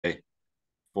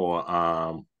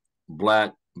for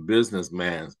Black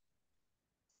businessman.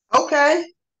 Okay.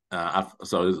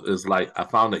 So it's like I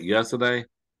found it yesterday,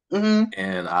 Mm-hmm.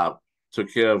 and I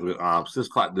took care of it 6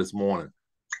 o'clock this morning.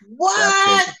 The What?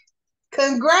 application.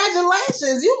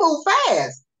 Congratulations. You move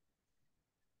fast.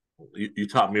 You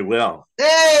taught me well.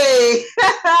 Hey,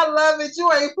 I love it.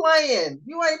 You ain't playing.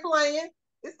 You ain't playing.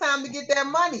 It's time to get that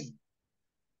money.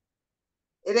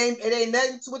 It ain't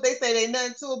nothing to what they say. It ain't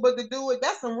nothing to it but to do it.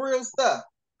 That's some real stuff.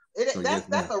 So yes,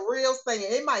 That's man. a real thing.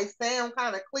 It might sound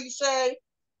kind of cliche,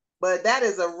 but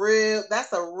that's a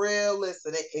real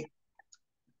listen.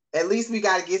 At least we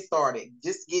got to get started.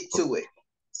 Just get to it. Right.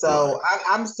 So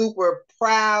I'm super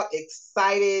proud,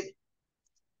 excited.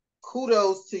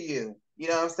 Kudos to you. You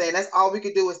know what I'm saying? That's all we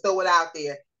could do is throw it out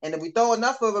there. And if we throw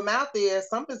enough of them out there,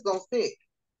 something's gonna stick.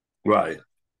 Right.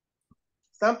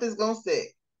 Something's gonna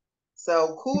stick.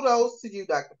 So kudos to you,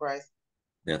 Dr. Price.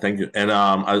 Yeah. Thank you. And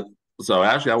so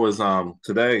actually, I was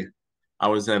today, I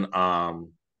was in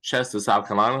Chester, South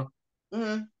Carolina,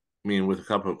 Mm-hmm. meeting with a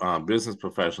couple of business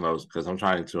professionals because I'm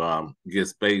trying to get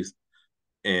space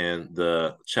in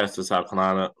the Chester, South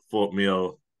Carolina, Fort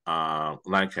Mill,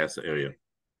 Lancaster area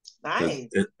because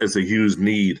Nice. it's a huge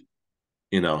need,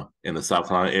 in the South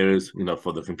Carolina areas,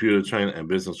 for the computer training and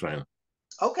business training.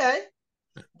 Okay.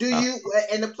 Do Uh, you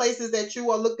in the places that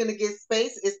you are looking to get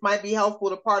space? It might be helpful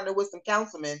to partner with some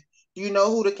councilmen. Do you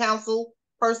know who the council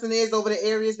person is over the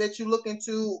areas that you're looking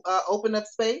to open up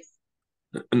space?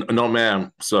 no,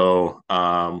 ma'am. So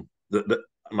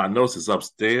my notes is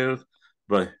upstairs,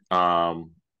 but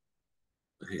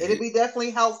It'd be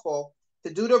definitely helpful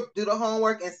to do the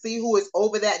homework and see who is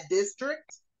over that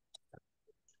district,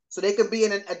 so they could be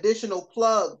an additional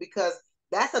plug because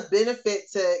that's a benefit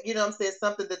to what I'm saying,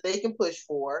 something that they can push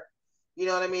for. You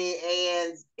know what I mean?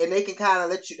 And they can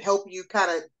kind of help you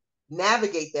kind of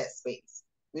navigate that space.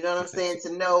 You know what I'm okay, saying?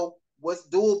 To know what's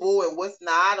doable and what's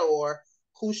not, or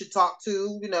who should talk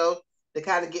to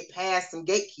kind of get past some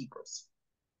gatekeepers.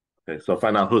 so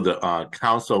find out who the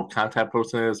council contact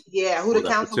person is Yeah, who for the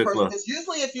that council person particular. is.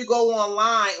 Usually if you go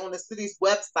online on the city's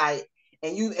website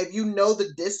and if you know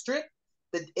the district,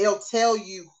 that it'll tell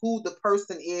you who the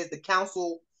person is, the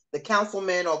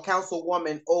councilman or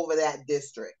councilwoman over that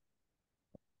district.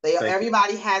 Thank you.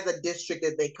 Everybody has a district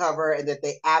that they cover and that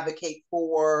they advocate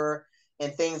for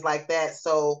and things like that.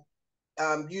 So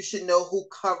you should know who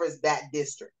covers that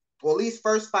district. Well, at least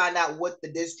first find out what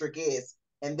the district is,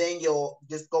 and then you'll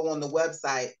just go on the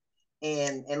website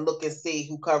and look and see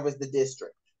who covers the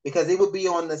district because it would be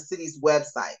on the city's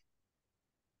website.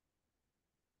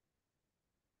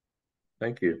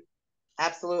 Thank you.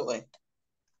 Absolutely.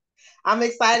 I'm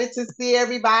excited to see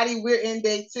everybody. We're in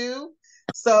day 2.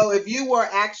 So if you were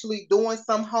actually doing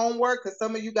some homework, because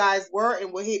some of you guys were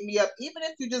and will hit me up, even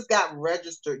if you just got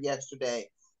registered yesterday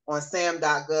on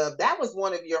sam.gov, that was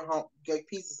one of your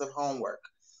pieces of homework,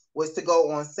 was to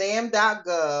go on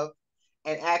sam.gov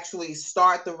and actually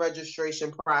start the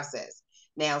registration process.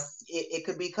 Now, it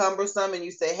could be cumbersome, and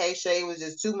you say, hey, Shay, it was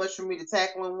just too much for me to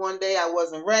tackle in one day. I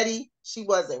wasn't ready. She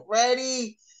wasn't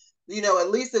ready. At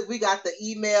least if we got the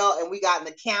email and we got an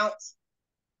account,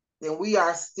 then we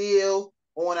are still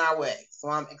on our way. So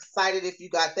I'm excited if you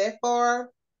got that far.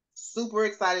 Super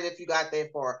excited if you got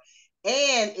that far.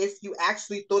 And if you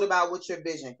actually thought about what your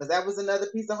vision, because that was another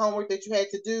piece of homework that you had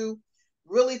to do.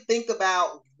 Really think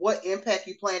about what impact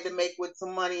you plan to make with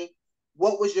some money.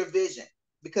 What was your vision?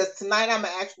 Because tonight I'm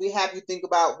going to actually have you think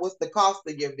about what's the cost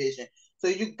of your vision. So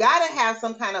you got to have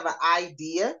some kind of an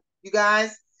idea, you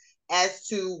guys, as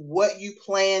to what you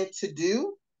plan to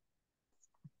do.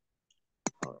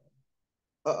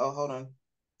 Uh-oh, hold on.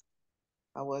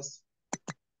 I was,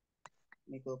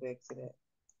 let me go back to that.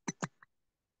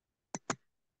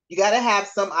 You got to have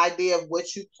some idea of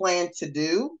what you plan to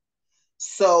do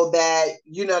so that,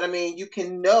 you know what I mean, you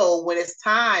can know when it's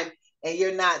time and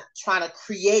you're not trying to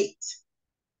create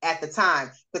at the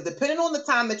time. Because depending on the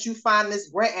time that you find this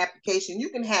grant application, you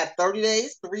can have 30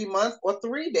 days, 3 months, or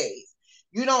 3 days.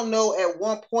 You don't know at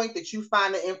one point that you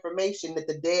find the information that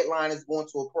the deadline is going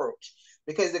to approach.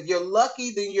 Because if you're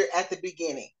lucky, then you're at the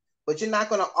beginning. But you're not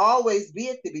going to always be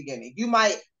at the beginning.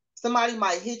 Somebody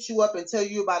might hit you up and tell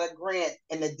you about a grant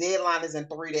and the deadline is in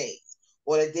 3 days,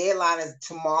 or the deadline is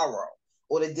tomorrow,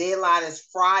 or the deadline is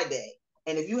Friday.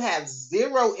 And if you have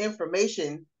zero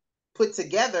information put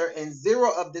together and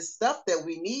zero of this stuff that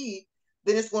we need,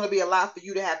 then it's going to be a lot for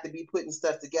you to have to be putting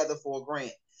stuff together for a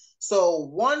grant. So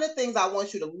one of the things I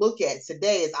want you to look at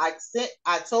today is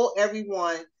I told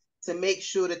everyone to make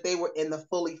sure that they were in the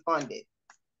fully funded.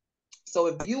 So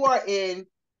if you are in,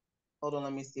 hold on,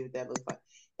 let me see what that looks like.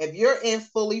 If you're in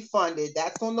fully funded,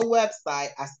 that's on the website.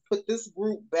 I put this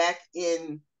group back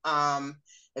in,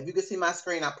 if you can see my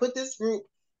screen, I put this group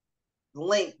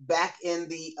link back in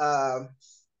the,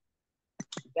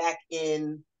 back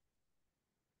in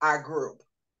our group.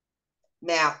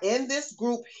 Now, in this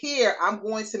group here, I'm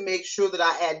going to make sure that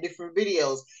I add different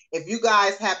videos. If you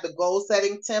guys have the goal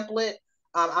setting template,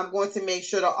 I'm going to make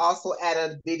sure to also add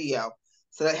a video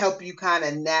so to help you kind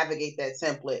of navigate that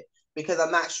template, because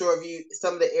I'm not sure if you,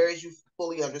 some of the areas you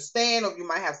fully understand, or you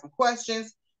might have some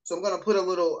questions. So I'm going to put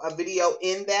a video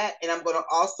in that, and I'm going to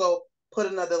also put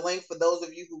another link for those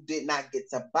of you who did not get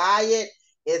to buy it.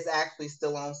 It's actually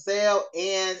still on sale.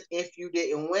 And if you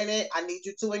didn't win it, I need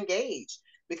you to engage,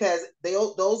 because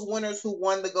those winners who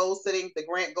won the goal setting, the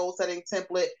grant goal setting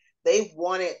template, they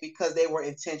won it because they were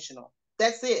intentional.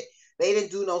 That's it. They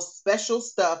didn't do no special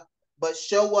stuff, but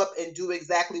show up and do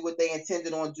exactly what they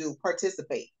intended on do,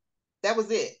 participate. That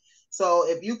was it. So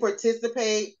if you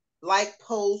participate, like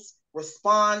posts,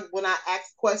 respond when I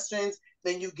ask questions,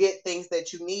 then you get things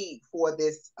that you need for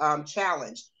this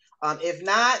challenge. If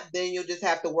not, then you'll just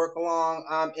have to work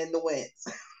along in the wins.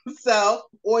 So,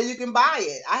 or you can buy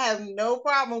it. I have no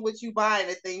problem with you buying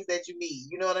the things that you need.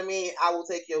 You know what I mean? I will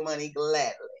take your money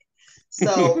gladly.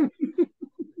 So,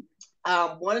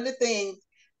 one of the things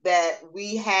that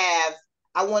we have,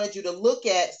 I wanted you to look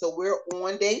at, so we're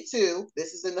on day 2.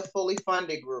 This is in the fully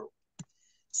funded group.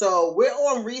 So we're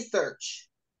on research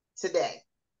today,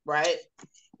 right?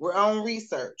 We're on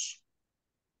research.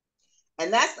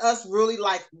 And that's us really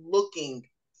like looking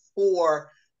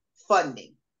for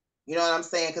funding. You know what I'm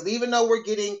saying? Because even though we're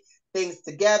getting things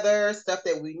together, stuff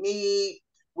that we need,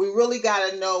 we really got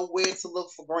to know where to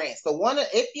look for grants. So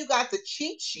if you got the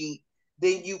cheat sheet,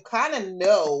 then you kind of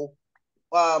know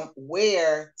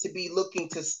where to be looking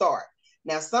to start.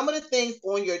 Now, some of the things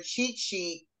on your cheat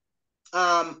sheet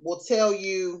will tell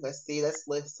you, let's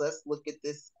look at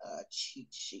this cheat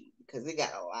sheet, because it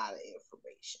got a lot of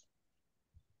information.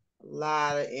 A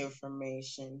lot of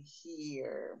information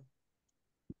here.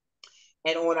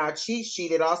 And on our cheat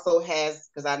sheet, it also has,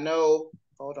 because I know,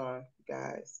 hold on,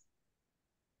 guys.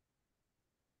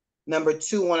 Number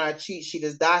 2 on our cheat sheet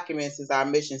is documents, is our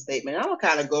mission statement. I'm going to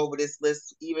kind of go over this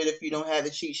list, even if you don't have the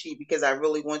cheat sheet, because I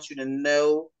really want you to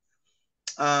know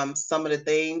some of the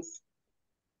things.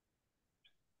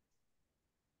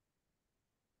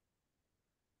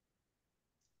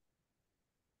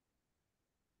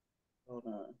 Hold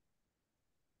on.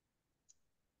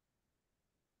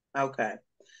 Okay.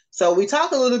 So we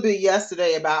talked a little bit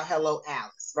yesterday about Hello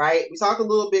Alice, right? We talked a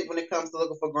little bit when it comes to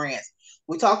looking for grants.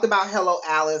 We talked about Hello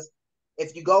Alice.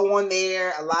 If you go on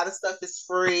there, a lot of stuff is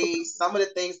free. Some of the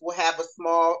things will have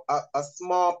a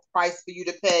small price for you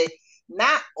to pay.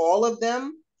 Not all of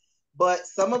them, but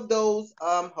some of those,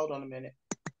 hold on a minute.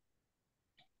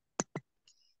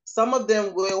 Some of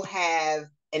them will have,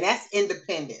 and that's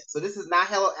independent. So this is not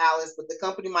Hello Alice, but the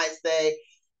company might say,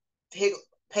 pay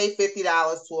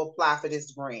 $50 to apply for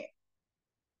this grant.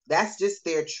 That's just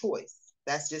their choice.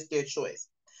 That's just their choice.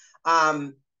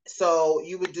 So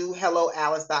you would do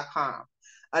helloalice.com.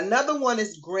 Another one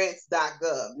is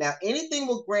grants.gov. Now, anything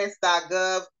with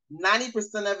grants.gov,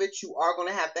 90% of it, you are going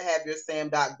to have your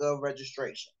sam.gov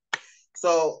registration.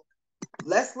 So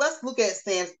let's look at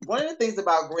SAM's. One of the things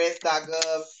about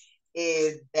grants.gov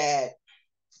is that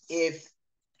this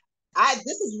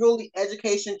is really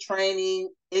education, training,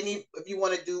 if you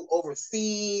want to do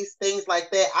overseas, things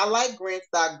like that. I like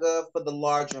grants.gov for the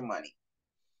larger money.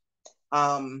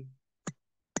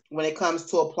 When it comes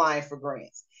to applying for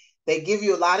grants, they give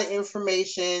you a lot of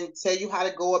information, tell you how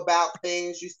to go about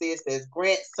things. You see, it says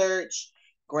grant search,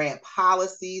 grant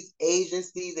policies,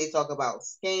 agencies. They talk about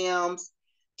scams,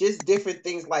 just different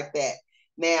things like that.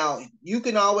 Now, you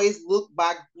can always look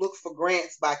for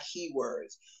grants by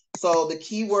keywords. So the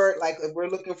keyword, like if we're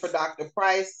looking for Dr.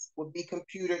 Price, would be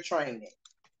computer training.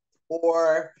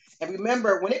 And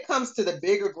remember, when it comes to the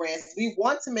bigger grants, we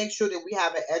want to make sure that we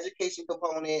have an education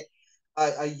component,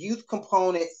 a youth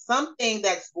component, something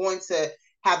that's going to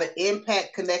have an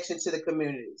impact connection to the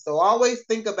community. So always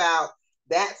think about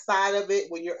that side of it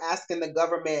when you're asking the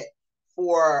government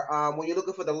for, when you're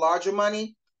looking for the larger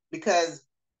money, because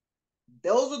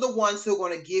those are the ones who are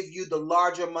going to give you the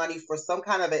larger money for some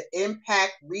kind of an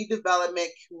impact, redevelopment,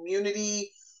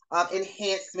 community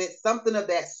enhancement, something of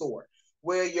that sort.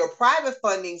 Where your private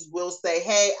fundings will say,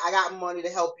 hey, I got money to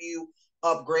help you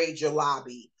upgrade your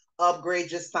lobby,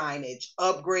 upgrade your signage,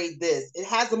 upgrade this. It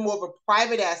has a more of a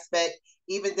private aspect,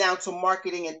 even down to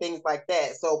marketing and things like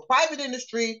that. So private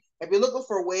industry, if you're looking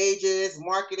for wages,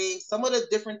 marketing, some of the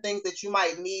different things that you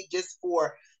might need just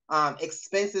for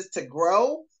expenses to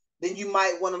grow, then you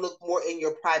might want to look more in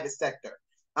your private sector.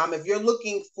 If you're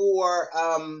looking for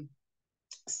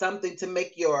something to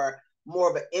make your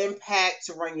more of an impact,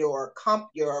 to run your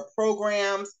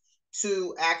programs,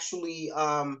 to actually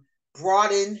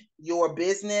broaden your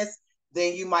business,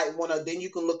 then you might want to, then you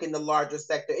can look in the larger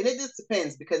sector. And it just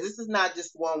depends, because this is not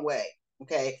just one way.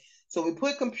 Okay. So we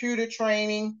put computer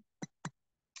training,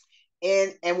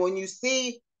 and when you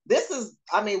see, this is,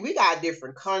 I mean, we got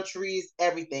different countries,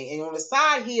 everything. And on the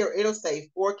side here, it'll say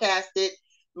forecasted,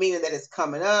 meaning that it's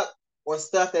coming up, or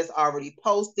stuff that's already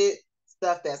posted,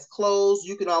 stuff that's closed.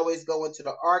 You can always go into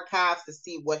the archives to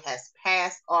see what has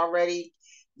passed already.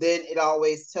 Then it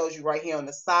always tells you right here on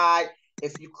the side,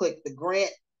 if you click the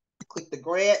grant,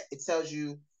 it tells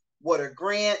you what are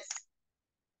grants.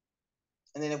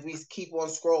 And then if we keep on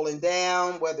scrolling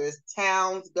down, whether it's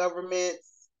towns,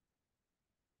 governments,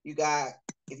 you got,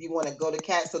 if you want to go to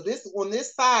cat. So this, on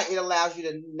this side, it allows you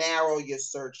to narrow your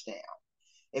search down.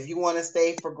 If you want to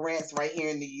stay for grants right here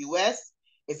in the US,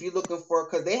 if you're looking for,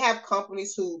 because they have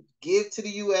companies who give to the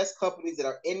US, companies that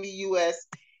are in the US,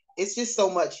 it's just so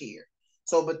much here.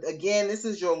 So, but again, this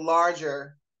is your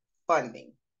larger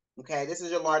funding. Okay, this is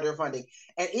your larger funding.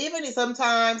 And even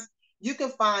sometimes you can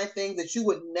find things that you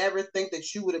would never think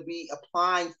that you would be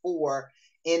applying for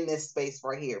in this space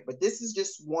right here. But this is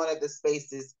just one of the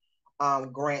spaces,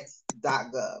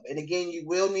 grants.gov. And again, you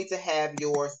will need to have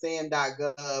your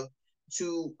sam.gov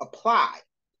to apply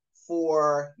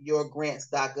for your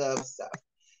grants.gov stuff.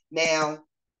 Now,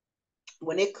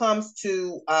 when it comes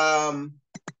to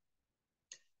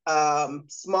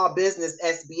small business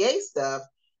SBA stuff,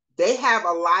 they have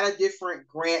a lot of different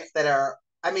grants that are,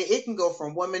 I mean, it can go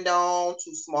from women-owned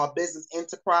to small business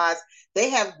enterprise. They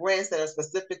have grants that are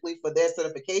specifically for their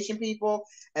certification people,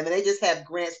 and then they just have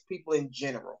grants for people in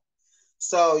general.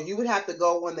 So you would have to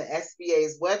go on the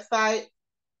SBA's website,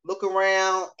 look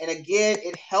around, and again,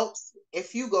 it helps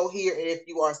if you go here and if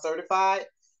you are certified.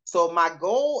 So my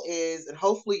goal is, and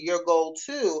hopefully your goal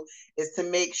too, is to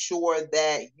make sure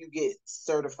that you get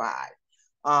certified.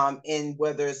 In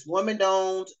whether it's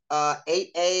woman-owned,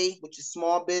 8A, which is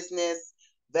small business,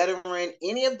 veteran,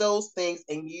 any of those things,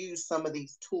 and use some of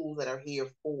these tools that are here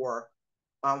for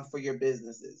your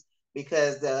businesses.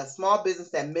 Because the Small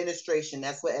Business Administration,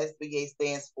 that's what SBA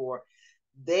stands for,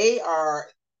 they are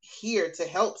here to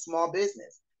help small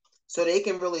business. So they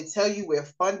can really tell you where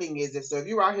funding is. So if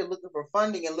you're out here looking for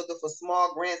funding and looking for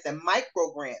small grants and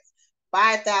micro grants,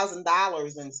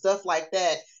 $5,000 and stuff like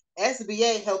that,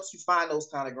 SBA helps you find those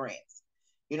kind of grants.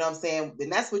 You know what I'm saying? Then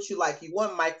that's what you like. You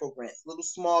want micro grants, little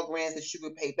small grants that you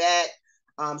can pay back.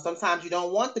 Sometimes you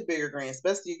don't want the bigger grants,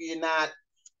 especially if you're not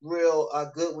real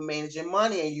good with managing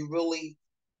money, and you really,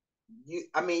 you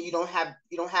don't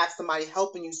have somebody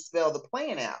helping you spell the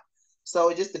plan out. So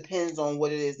it just depends on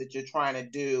what it is that you're trying to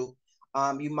do.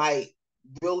 You might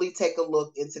really take a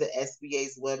look into the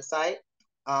SBA's website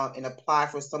and apply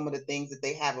for some of the things that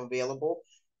they have available.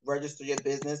 Register your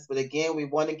business. But again, we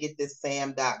want to get this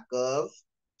sam.gov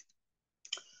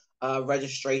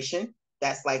registration.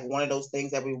 That's like one of those things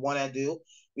that we want to do.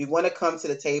 We want to come to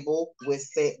the table with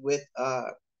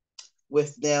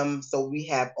them, so we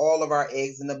have all of our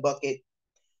eggs in the bucket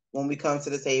when we come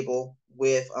to the table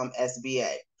with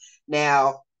SBA.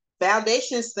 Now,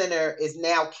 Foundation Center is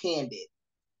now Candid.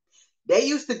 It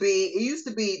used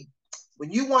to be when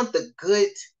you want the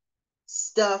good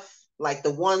stuff, like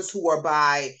the ones who are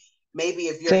by, maybe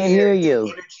if you're here in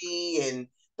energy, and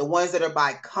the ones that are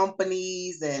by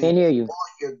companies, and can't hear you. all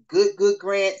your good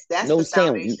grants, that's no the sound.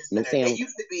 Foundation No Center. sound. They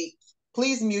used to be,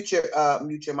 please mute your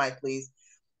mic, please.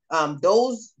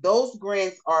 Those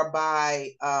grants are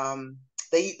by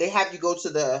they have you go to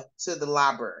the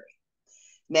library.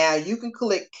 Now you can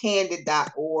click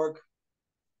candid.org,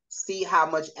 see how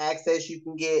much access you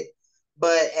can get,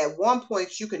 but at one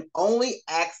point you can only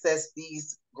access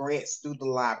these grants through the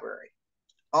library.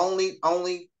 Only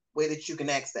way that you can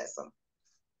access them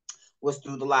was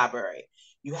through the library.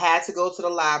 You had to go to the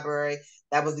library.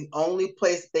 That was the only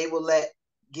place they would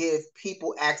give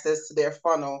people access to their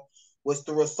funnel, was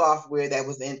through a software that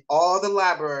was in all the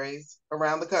libraries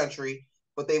around the country,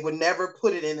 but they would never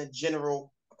put it in a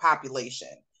general population.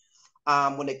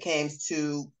 When it came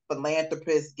to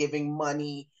philanthropists giving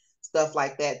money, stuff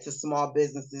like that, to small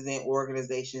businesses and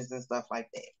organizations and stuff like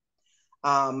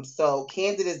that. So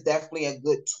Candid is definitely a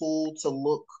good tool to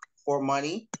look for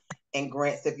money and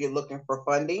grants if you're looking for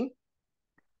funding.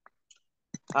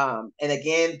 And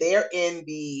again, they're in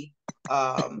the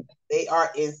they are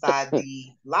inside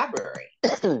the library.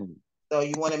 So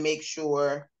you want to make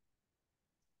sure,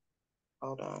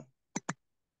 hold on.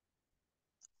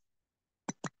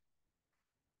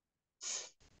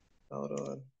 Hold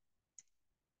on.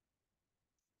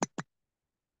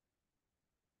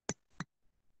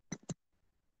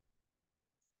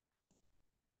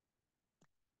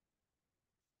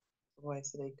 Boy,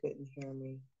 so they couldn't hear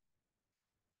me.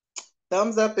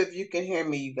 Thumbs up if you can hear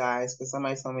me, you guys, because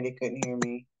somebody told me they couldn't hear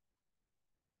me.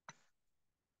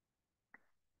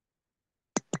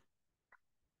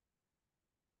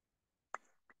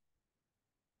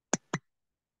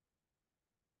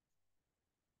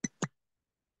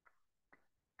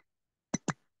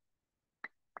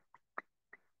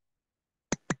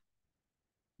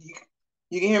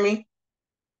 You can hear me?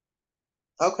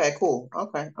 Okay, cool.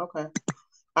 Okay.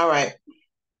 All right.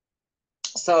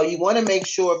 So you want to make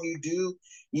sure if you do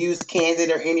use Candid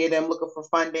or any of them looking for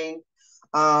funding,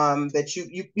 that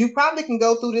you probably can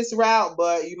go through this route,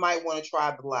 but you might want to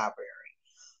try the library.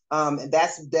 And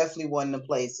that's definitely one of the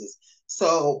places.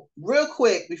 So real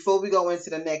quick, before we go into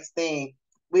the next thing,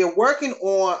 we are working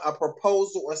on a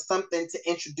proposal or something to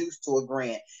introduce to a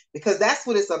grant, because that's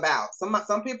what it's about.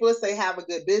 Some people say have a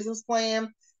good business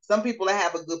plan. Some people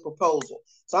have a good proposal.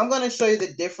 So I'm going to show you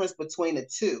the difference between the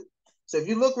two. So if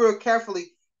you look real carefully,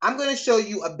 I'm going to show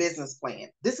you a business plan.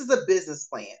 This is a business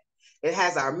plan. It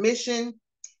has our mission.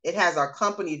 It has our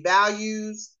company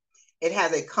values. It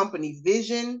has a company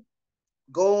vision,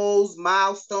 goals,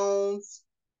 milestones.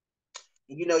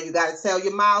 You know, you got to tell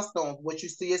your milestones, what you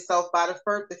see yourself by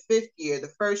the fifth year,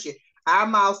 the first year. Our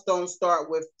milestones start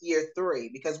with year 3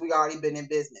 because we already been in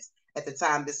business at the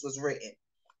time this was written.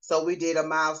 So we did a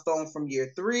milestone from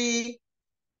year 3,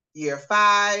 year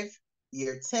 5,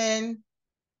 year 10.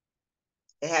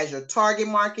 It has your target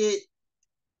market,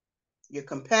 your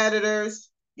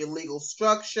competitors, your legal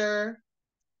structure,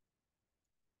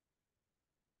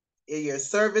 your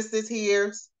services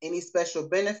here, any special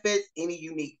benefits, any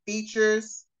unique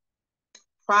features,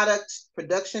 product,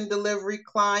 production delivery,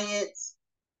 clients,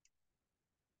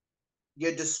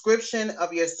 your description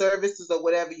of your services or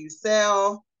whatever you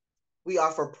sell. We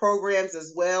offer programs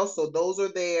as well, so those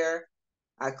are there.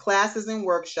 Our classes and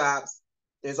workshops.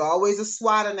 There's always a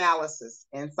SWOT analysis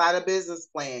inside a business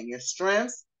plan, your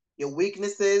strengths, your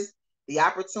weaknesses, the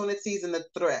opportunities and the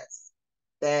threats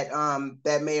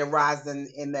that may arise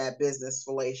in that business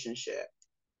relationship.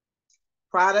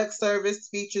 Product, service,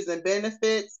 features, and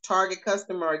benefits, target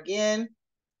customer again,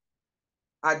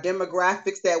 our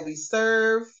demographics that we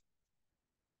serve,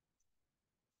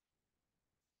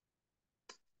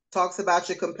 talks about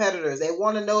your competitors. They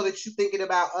want to know that you're thinking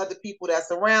about other people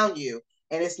that's around you.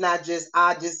 And it's not just,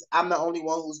 I'm the only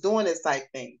one who's doing this type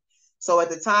thing. So at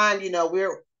the time, you know,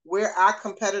 we're our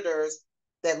competitors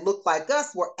that look like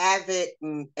us were Avid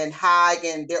and High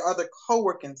and their other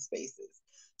co-working spaces.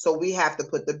 So we have to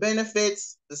put the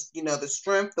benefits, the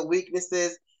strength, the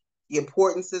weaknesses, the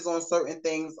importances on certain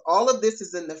things. All of this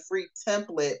is in the free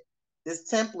template.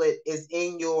 This template is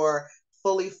in your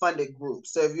fully funded group.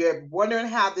 So if you're wondering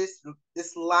how this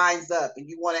lines up and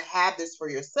you want to have this for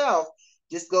yourself,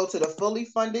 just go to the fully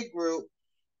funded group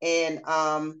and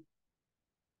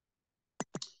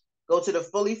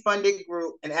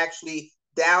actually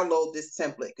download this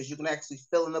template, because you can actually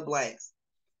fill in the blanks.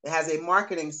 It has a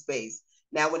marketing space.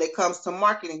 Now, when it comes to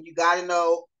marketing, you got to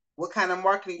know what kind of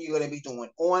marketing you're going to be doing.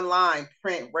 Online,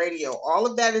 print, radio, all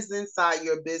of that is inside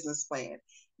your business plan.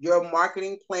 Your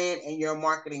marketing plan and your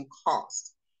marketing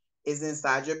cost is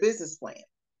inside your business plan,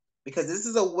 because this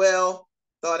is a well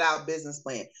thought out business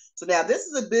plan. So now this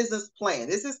is a business plan.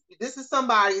 This is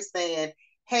somebody saying,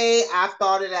 hey, I've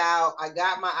thought it out. I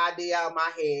got my idea out of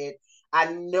my head.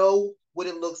 I know what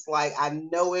it looks like. I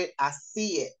know it. I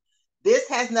see it. This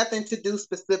has nothing to do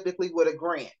specifically with a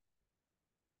grant.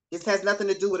 This has nothing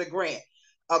to do with a grant.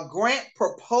 A grant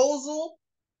proposal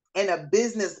and a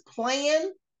business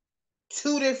plan,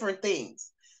 two different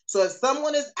things. So if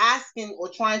someone is asking or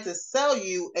trying to sell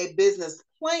you a business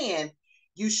plan,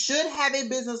 you should have a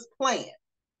business plan.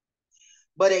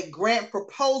 But a grant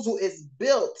proposal is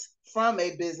built from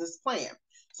a business plan.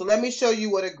 So let me show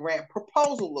you what a grant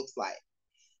proposal looks like.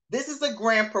 This is a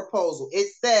grant proposal.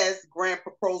 It says grant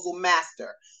proposal master.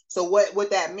 So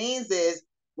what that means is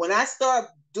when I start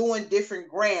doing different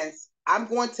grants, I'm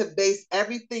going to base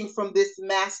everything from this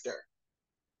master,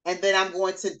 and then I'm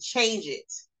going to change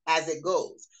it as it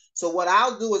goes. So what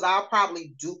I'll do is I'll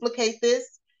probably duplicate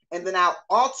this, and then I'll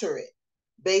alter it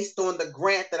based on the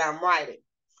grant that I'm writing.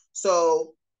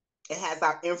 So it has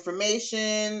our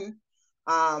information,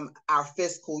 our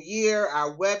fiscal year,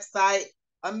 our website,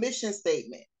 a mission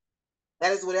statement.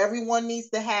 That is what everyone needs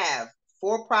to have.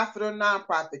 For profit or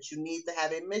nonprofit, you need to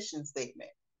have a mission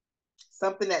statement.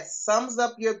 Something that sums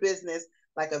up your business,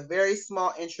 like a very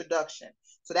small introduction.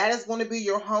 So that is going to be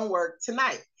your homework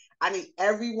tonight. I need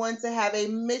everyone to have a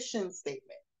mission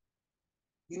statement.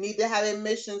 You need to have a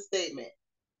mission statement.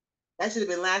 That should have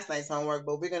been last night's homework,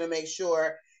 but we're going to make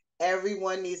sure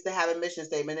Everyone needs to have a mission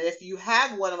statement. And if you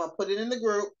have one, I'm going to put it in the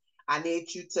group. I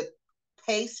need you to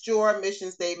paste your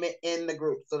mission statement in the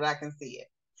group so that I can see it.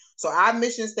 So our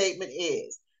mission statement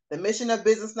is, the mission of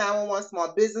Business 911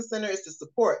 Small Business Center is to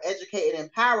support, educate, and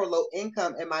empower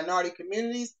low-income and minority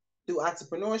communities through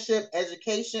entrepreneurship,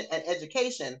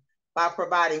 education by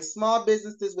providing small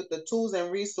businesses with the tools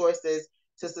and resources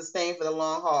to sustain for the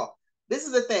long haul. This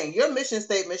is the thing. Your mission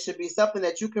statement should be something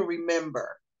that you can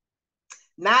remember,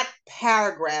 not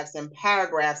paragraphs and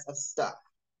paragraphs of stuff.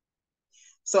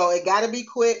 So it got to be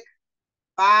quick,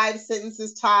 5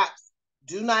 sentences tops.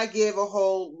 Do not give a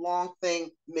whole long thing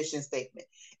mission statement.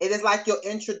 It is like your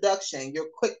introduction, your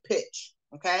quick pitch,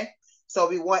 okay? So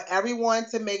we want everyone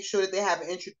to make sure that they have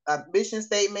a mission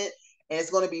statement, and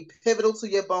it's going to be pivotal to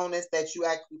your bonus that you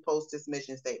actually post this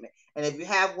mission statement. And if you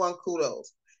have one,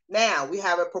 kudos. Now, we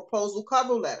have a proposal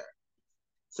cover letter.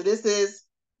 So this is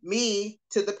me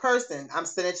to the person. I'm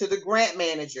sending to the grant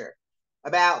manager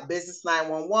about Business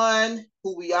 911,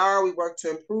 who we are. We work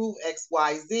to improve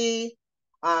XYZ.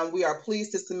 We are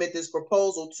pleased to submit this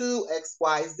proposal to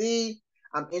XYZ.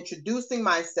 I'm introducing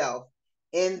myself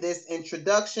in this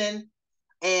introduction,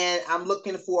 and I'm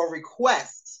looking for a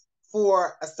request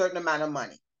for a certain amount of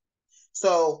money.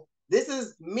 So this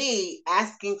is me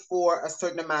asking for a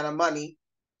certain amount of money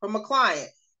from a client.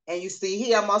 And you see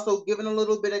here, I'm also giving a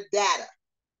little bit of data.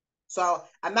 So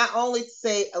I not only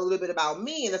say a little bit about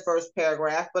me in the first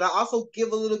paragraph, but I also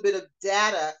give a little bit of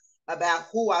data about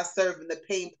who I serve and the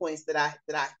pain points that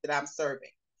I'm serving.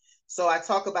 So I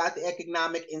talk about the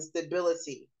economic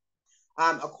instability.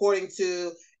 According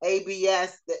to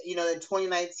ABS, that in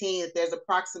 2019, that there's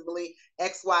approximately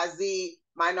XYZ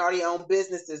minority-owned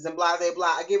businesses and blah blah blah.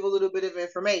 I give a little bit of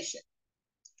information,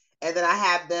 and then I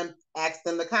have them ask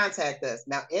them to contact us.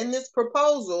 Now, in this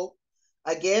proposal,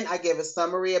 again, I give a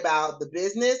summary about the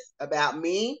business, about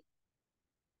me,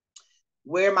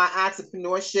 where my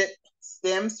entrepreneurship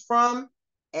stems from,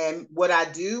 and what I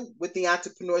do with the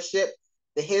entrepreneurship,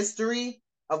 the history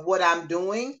of what I'm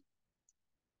doing.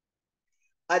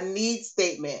 A need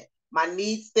statement. My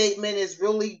need statement is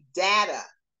really data,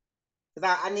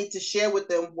 because I need to share with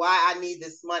them why I need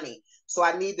this money. So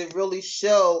I need to really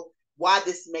show why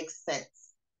this makes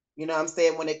sense. You know what I'm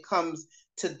saying? When it comes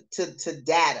to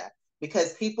data,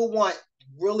 because people want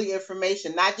really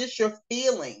information, not just your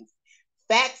feelings.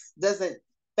 Facts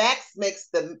makes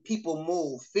the people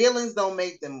move. Feelings don't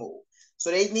make them move.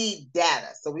 So they need data.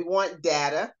 So we want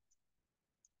data.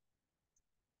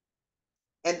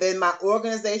 And then my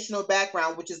organizational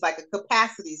background, which is like a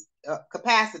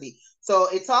capacity. So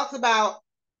it talks about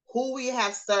who we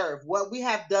have served, what we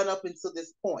have done up until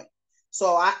this point.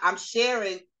 So I'm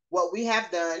sharing what we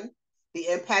have done, the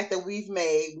impact that we've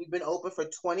made. We've been open for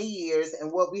 20 years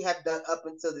and what we have done up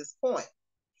until this point.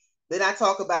 Then I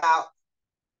talk about,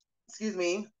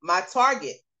 my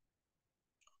target,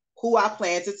 who I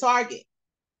plan to target,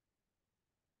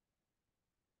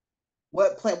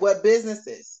 what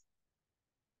businesses,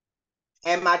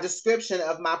 and my description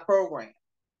of my program,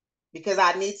 because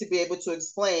I need to be able to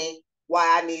explain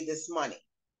why I need this money,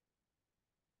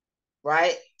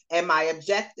 right? And my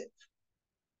objective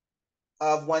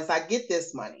of once I get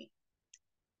this money.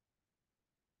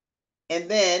 And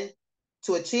then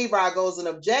to achieve our goals and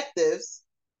objectives,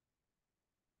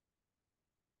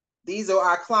 these are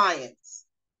our clients.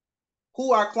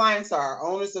 Who our clients are,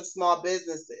 owners of small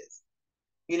businesses,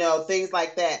 things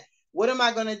like that. What am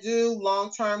I going to do?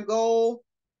 Long-term goal.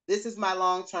 This is my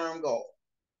long-term goal.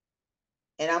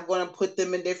 And I'm going to put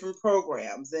them in different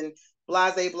programs and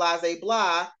blah,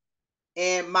 blah,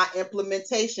 and my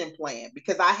implementation plan,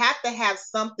 because I have to have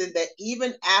something that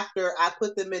even after I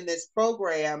put them in this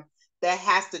program, that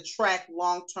has to track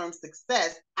long-term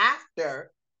success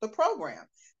after the program.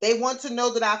 They want to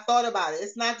know that I thought about it.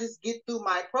 It's not just get through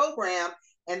my program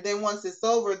and then once it's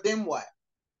over, then what?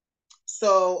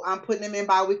 So I'm putting them in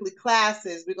biweekly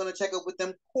classes. We're going to check up with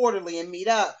them quarterly and meet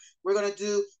up. We got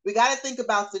to think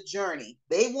about the journey.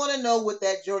 They want to know what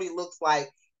that journey looks like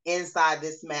inside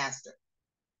this master.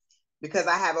 Because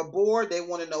I have a board, they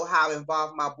want to know how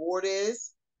involved my board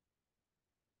is,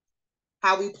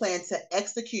 how we plan to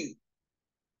execute,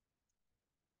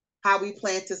 how we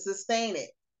plan to sustain it.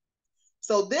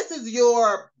 So this is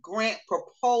your grant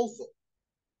proposal,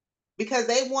 because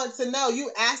they want to know.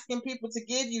 You asking people to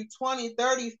give you $20,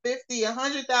 $30, $50,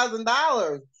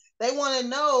 $100,000. They want to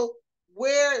know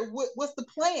what's the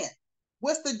plan?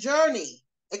 What's the journey?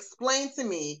 Explain to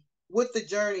me what the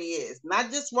journey is.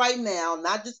 Not just right now,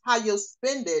 not just how you'll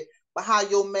spend it, but how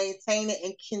you'll maintain it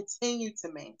and continue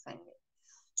to maintain it.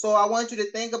 So I want you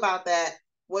to think about that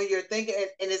when you're thinking,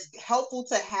 and it's helpful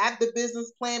to have the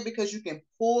business plan because you can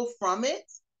pull from it,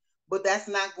 but that's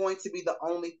not going to be the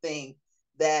only thing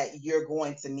that you're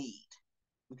going to need.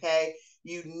 Okay,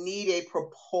 you need a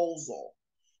proposal.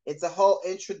 It's a whole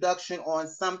introduction on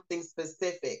something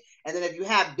specific. And then if you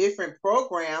have different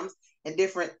programs and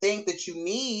different things that you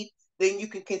need, then you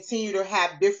can continue to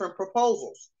have different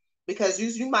proposals. Because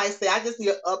you might say, I just need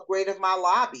an upgrade of my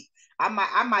lobby. I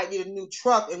might need a new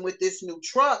truck, and with this new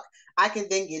truck, I can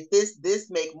then get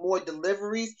this, make more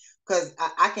deliveries, because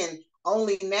I can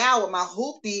only now with my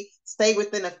hoopty stay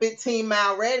within a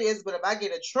 15-mile radius. But if I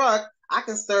get a truck, I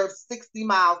can serve 60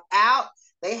 miles out.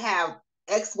 They have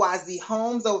XYZ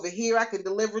homes over here I can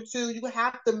deliver to. You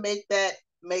have to make that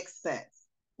make sense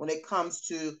when it comes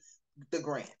to the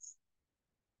grants.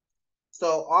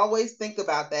 So always think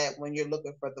about that when you're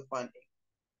looking for the funding.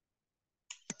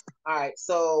 All right,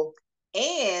 so,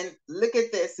 and look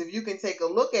at this. If you can take a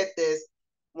look at this,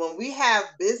 when we have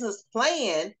business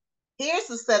plan, here's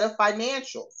a set of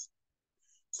financials.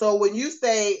 So when you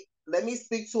say, let me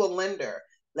speak to a lender,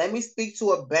 let me speak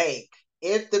to a bank,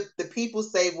 if the people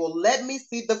say, well, let me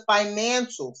see the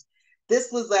financials, this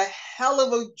was a hell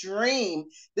of a dream.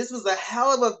 This was a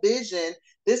hell of a vision.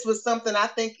 This was something I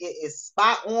think is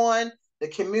spot on. The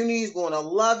community is going to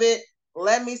love it.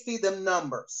 Let me see the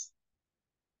numbers.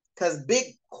 Because big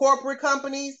corporate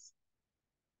companies,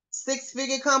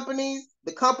 six-figure companies,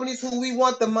 the companies who we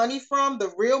want the money from,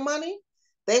 the real money,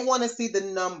 they want to see the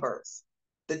numbers.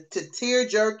 The tear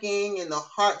jerking and the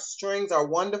heartstrings are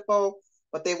wonderful,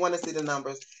 but they want to see the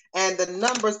numbers. And the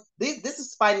numbers, this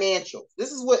is financials.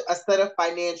 This is what a set of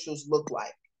financials look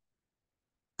like.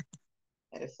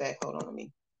 Matter of fact, hold on to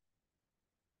me.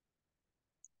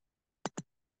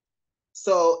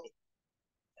 So,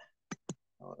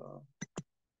 hold on.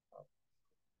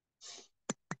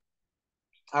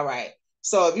 All right.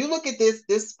 So if you look at this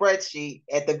spreadsheet,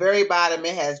 at the very bottom,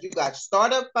 it has, you got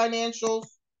startup financials.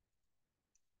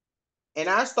 And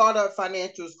our startup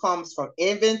financials comes from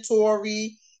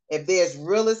inventory, if there's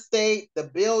real estate, the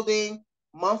building,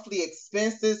 monthly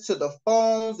expenses to the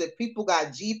phones, if people got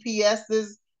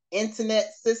GPSs,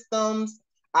 internet systems,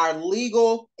 our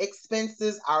legal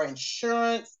expenses, our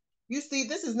insurance. You see,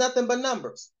 this is nothing but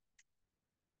numbers.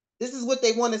 This is what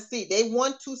they want to see. They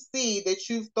want to see that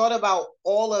you've thought about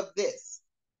all of this,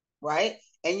 right?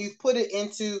 And you've put it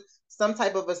into some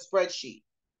type of a spreadsheet.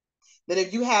 Then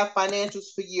if you have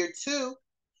financials for year 2,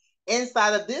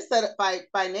 inside of this set of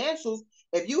financials,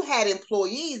 if you had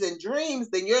employees and dreams,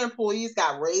 then your employees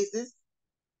got raises.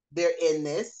 They're in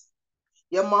this.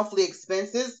 Your monthly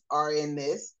expenses are in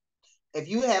this. If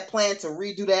you had planned to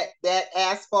redo that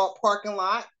asphalt parking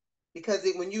lot because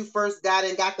when you first got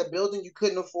the building, you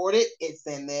couldn't afford it, it's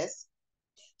in this.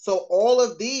 So all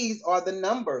of these are the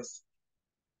numbers.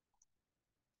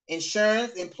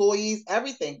 Insurance, employees,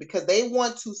 everything, because they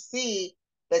want to see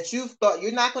that you've thought.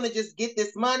 You're not going to just get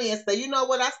this money and say, you know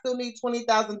what, I still need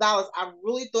 $20,000. I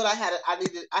really thought I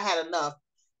had enough.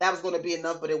 That was going to be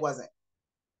enough, but it wasn't.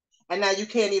 And now you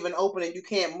can't even open it. You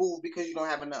can't move because you don't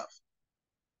have enough.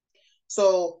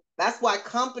 So that's why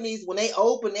companies, when they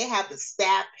open, they have the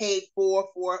staff paid for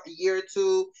a year or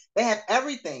two. They have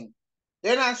everything.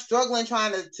 They're not struggling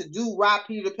trying to do rob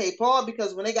Peter to pay Paul,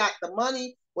 because when they got the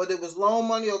money, whether it was loan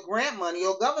money or grant money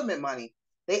or government money,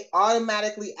 they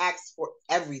automatically ask for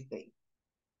everything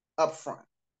up front.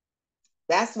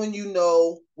 That's when you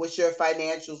know what your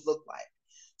financials look like.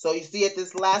 So you see at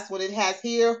this last one, it has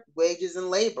here, wages and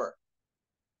labor.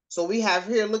 So we have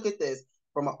here, look at this,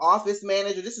 from an office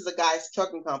manager, this is a guy's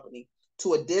trucking company,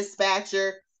 to a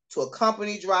dispatcher, to a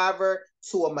company driver,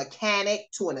 to a mechanic,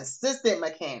 to an assistant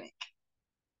mechanic.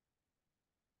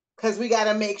 Because we got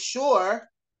to make sure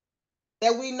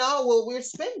that we know what we're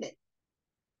spending.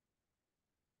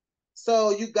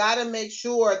 So you got to make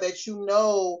sure that you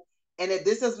know, and if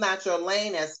this is not your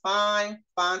lane, that's fine.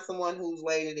 Find someone whose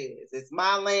lane it is. It's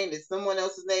my lane, it's someone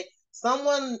else's lane.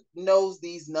 Someone knows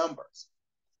these numbers.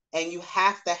 And you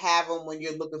have to have them when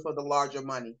you're looking for the larger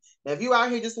money. Now, if you're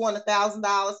out here just wanting $1,000,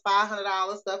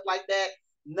 $500, stuff like that,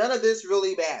 none of this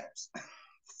really matters.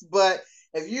 But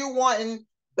if you're wanting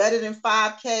better than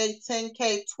 5K,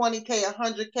 10K, 20K,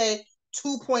 100K,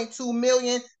 2.2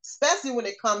 million, especially when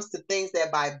it comes to things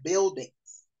that buy buildings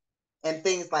and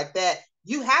things like that,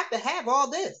 you have to have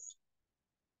all this.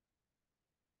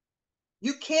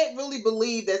 You can't really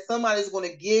believe that somebody's going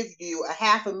to give you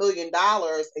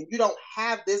 $500,000 and you don't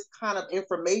have this kind of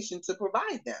information to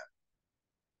provide them.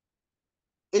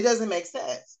 It doesn't make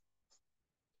sense.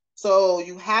 So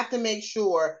you have to make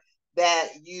sure that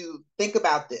you think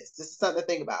about this. This is something to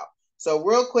think about. So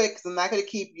real quick, because I'm not going to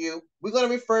keep you, we're going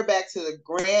to refer back to the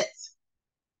grant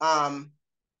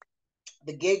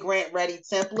the Get Grant Ready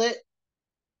template.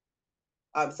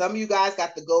 Some of you guys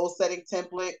got the goal setting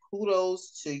template.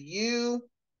 Kudos to you.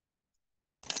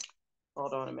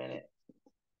 Hold on a minute.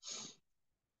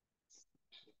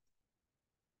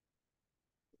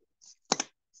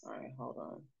 All right, hold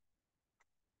on.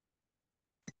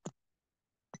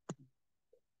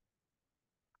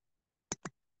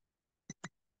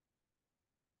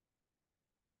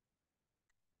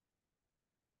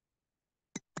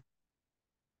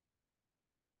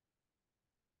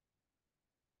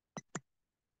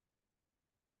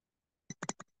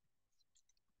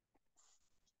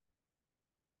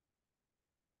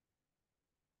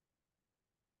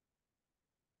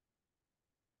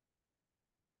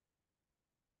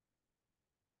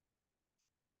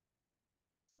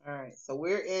 All right, so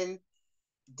we're in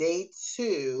day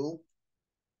 2.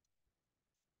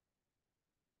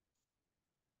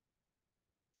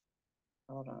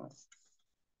 Hold on.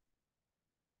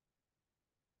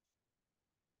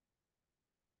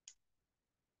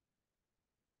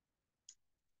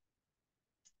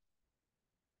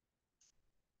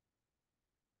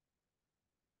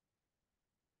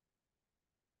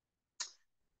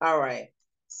 All right.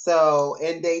 So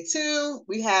in day 2,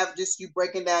 we have just you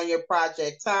breaking down your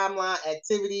project timeline,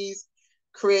 activities,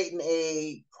 creating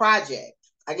a project.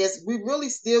 I guess we really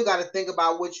still got to think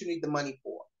about what you need the money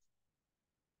for.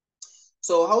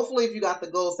 So hopefully if you got the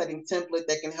goal setting template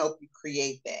that can help you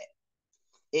create that.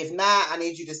 If not, I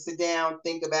need you to sit down,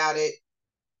 think about it.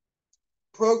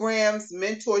 Programs,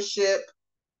 mentorship,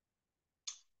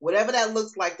 whatever that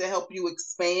looks like to help you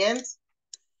expand,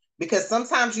 because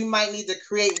sometimes you might need to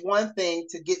create one thing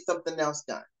to get something else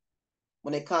done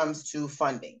when it comes to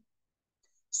funding.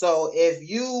 So if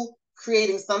you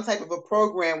creating some type of a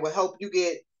program will help you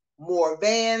get more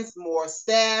vans, more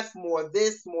staff, more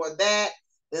this, more that,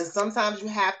 then sometimes you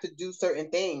have to do certain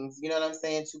things, you know what I'm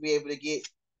saying, to be able to get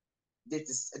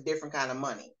this a different kind of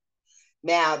money.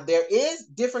 Now there is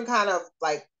different kind of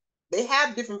like they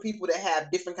have different people that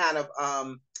have different kind of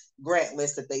grant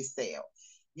lists that they sell.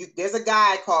 There's a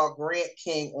guy called Grant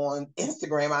King on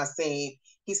Instagram. I've seen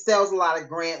he sells a lot of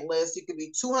grant lists. You could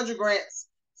be 200 grants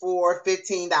for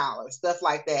 $15, stuff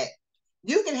like that.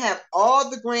 You can have all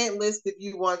the grant lists if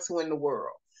you want to in the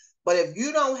world. But if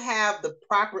you don't have the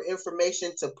proper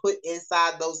information to put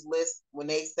inside those lists when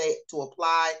they say to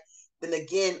apply, then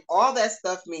again, all that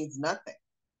stuff means nothing.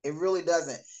 It really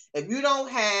doesn't. If you don't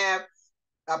have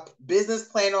a business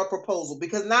plan or proposal,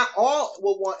 because not all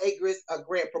will want a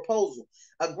grant proposal.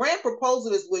 A grant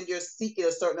proposal is when you're seeking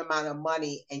a certain amount of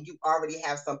money and you already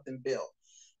have something built.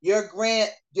 Your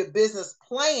business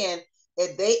plan,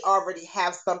 if they already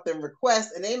have something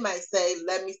request, and they might say,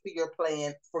 let me see your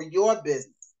plan for your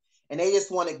business. And they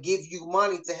just want to give you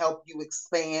money to help you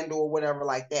expand or whatever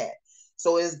like that.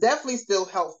 So it's definitely still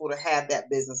helpful to have that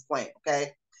business plan,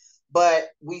 okay? But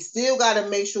we still got to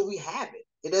make sure we have it.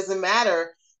 It doesn't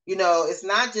matter, it's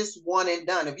not just one and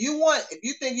done. If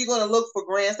you think you're going to look for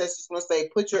grants that's just going to say,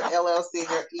 put your LLC,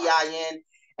 your EIN,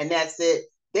 and that's it.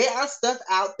 There are stuff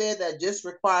out there that just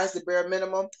requires the bare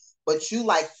minimum, but you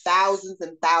like thousands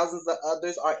and thousands of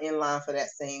others are in line for that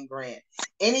same grant.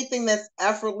 Anything that's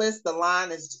effortless, the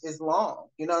line is long,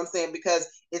 you know what I'm saying? Because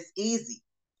it's easy.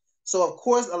 So of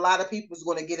course, a lot of people is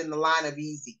going to get in the line of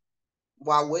easy.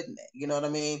 Why wouldn't they? You know what I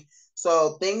mean?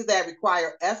 So things that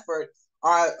require effort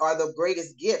are the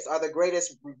greatest gifts, are the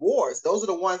greatest rewards. Those are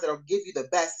the ones that will give you the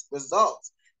best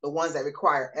results, the ones that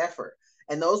require effort.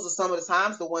 And those are some of the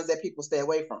times the ones that people stay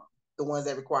away from, the ones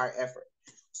that require effort.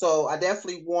 So I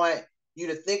definitely want you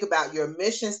to think about your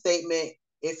mission statement.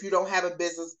 If you don't have a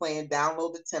business plan,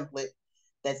 download the template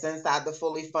that's inside the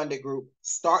Fully Funded group.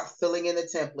 Start filling in the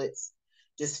templates,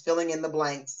 just filling in the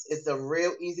blanks. It's a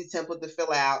real easy template to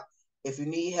fill out. If you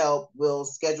need help, we'll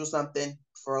schedule something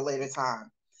for a later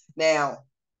time. Now,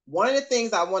 one of the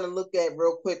things I want to look at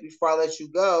real quick before I let you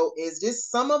go is just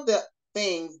some of the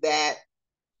things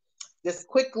this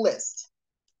quick list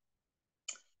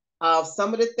of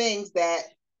some of the things that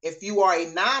if you are a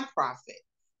nonprofit,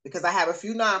 because I have a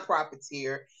few nonprofits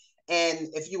here, and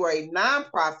if you are a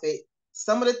nonprofit,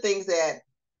 some of the things that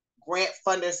grant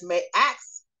funders may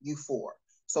ask you for.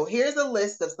 So here's a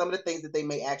list of some of the things that they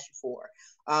may ask you for.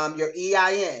 Your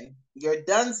EIN, your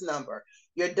DUNS number.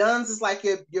 Your DUNS is like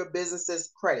your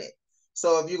business's credit.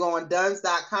 So if you go on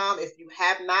DUNS.com, if you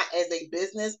have not as a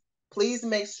business, please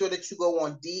make sure that you go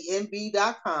on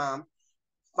DNB.com,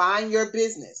 find your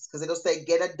business, because it'll say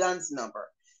get a DUNS number.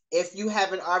 If you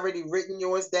haven't already written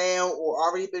yours down or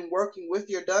already been working with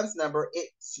your DUNS number,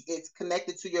 it's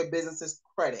connected to your business's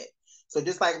credit. So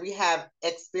just like we have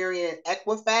Experian and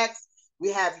Equifax,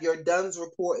 we have your DUNS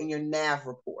report and your NAV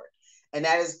report. And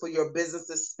that is for your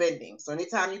business's spending. So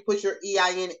anytime you put your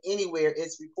EIN anywhere,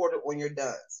 it's recorded on your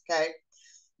DUNS, okay?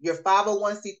 Your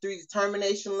 501c3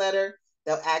 determination letter,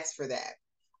 they'll ask for that.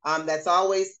 That's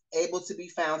always able to be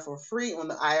found for free on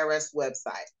the IRS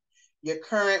website. Your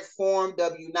current Form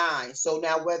W-9. So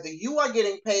now whether you are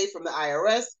getting paid from the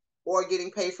IRS or getting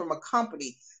paid from a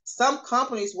company, some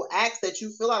companies will ask that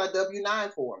you fill out a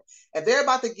W-9 form. If they're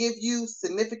about to give you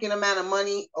significant amount of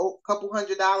money, a couple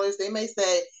 $100s, they may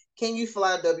say, can you fill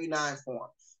out a W-9 form?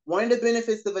 One of the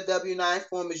benefits of a W-9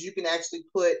 form is you can actually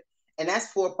put, and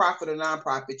that's for profit or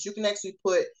nonprofit, you can actually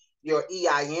put your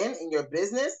EIN in your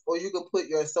business, or you can put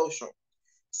your social.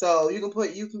 So you can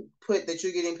put that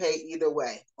you're getting paid either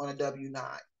way on a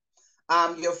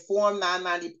W-9. Your Form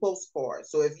 990 postcard.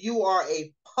 So if you are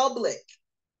a public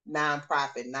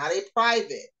nonprofit, not a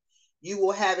private, you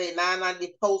will have a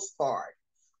 990 postcard.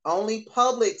 Only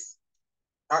publics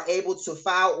are able to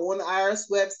file on the IRS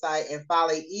website and file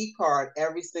an e-card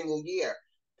every single year.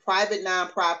 Private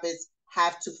nonprofits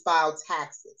have to file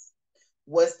taxes.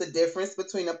 What's the difference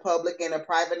between a public and a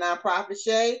private nonprofit,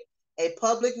 Shay? A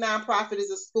public nonprofit is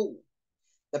a school.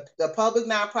 The public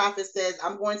nonprofit says,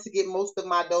 I'm going to get most of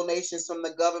my donations from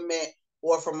the government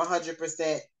or from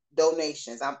 100%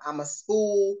 donations. I'm a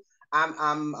school.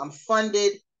 I'm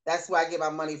funded. That's where I get my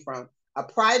money from. A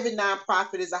private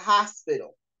nonprofit is a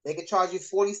hospital. They can charge you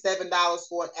 $47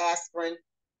 for an aspirin.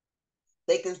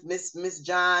 They can, Miss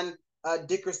John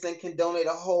Dickerson can donate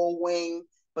a whole wing,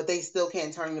 but they still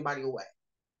can't turn anybody away.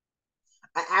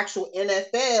 An actual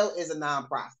NFL is a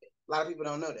nonprofit. A lot of people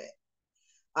don't know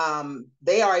that.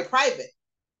 They are a private.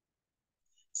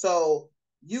 So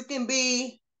you can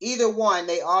be either one.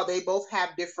 They both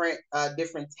have different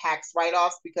tax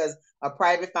write-offs, because a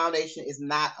private foundation is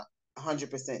not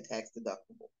 100% tax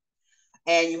deductible.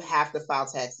 And you have to file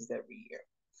taxes every year.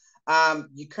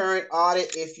 Your current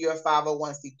audit, if you're a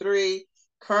 501c3,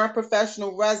 current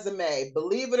professional resume.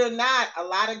 Believe it or not, a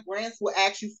lot of grants will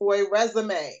ask you for a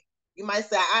resume. You might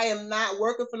say, I am not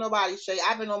working for nobody, Shay.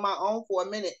 I've been on my own for a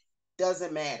minute.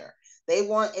 Doesn't matter. They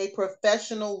want a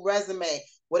professional resume.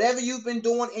 Whatever you've been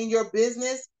doing in your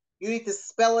business, you need to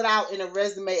spell it out in a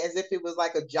resume as if it was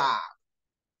like a job.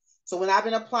 So when I've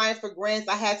been applying for grants,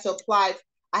 I had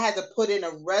to put in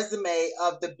a resume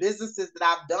of the businesses that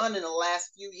I've done in the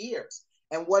last few years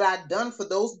and what I've done for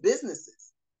those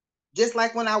businesses. Just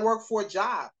like when I worked for a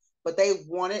job, but they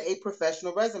wanted a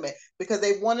professional resume because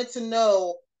they wanted to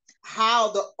know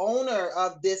how the owner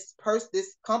of this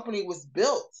company was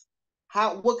built.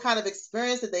 What kind of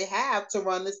experience did they have to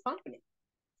run this company?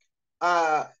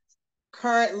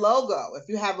 Current logo, if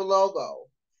you have a logo.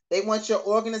 They want your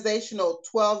organizational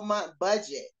 12-month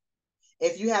budget.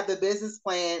 If you have the business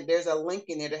plan, there's a link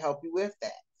in there to help you with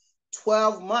that.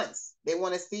 12 months, they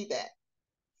want to see that.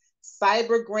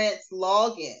 Cyber grants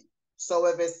login. So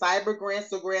if it's cyber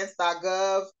grants or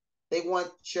grants.gov, they want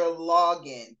your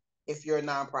login if you're a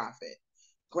nonprofit.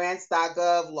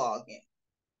 Grants.gov login.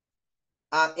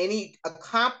 Any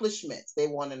accomplishments they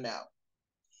want to know.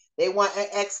 They want an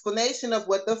explanation of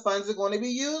what the funds are going to be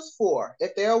used for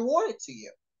if they're awarded to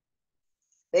you.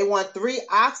 They want 3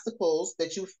 obstacles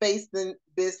that you faced in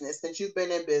business since you've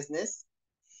been in business.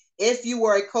 If you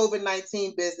were a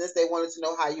COVID-19 business, they wanted to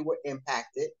know how you were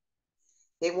impacted.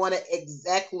 They wanted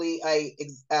exactly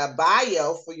a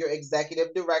bio for your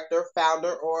executive director,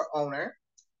 founder, or owner.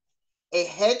 A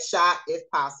headshot, if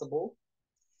possible.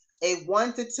 A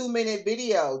 1 to 2 minute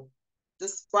video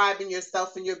describing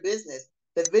yourself and your business.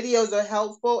 The videos are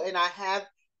helpful, and I have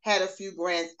had a few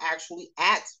grants actually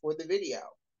ask for the video.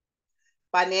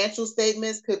 Financial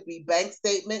statements could be bank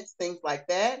statements, things like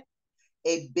that.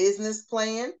 A business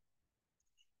plan,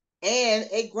 and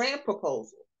a grant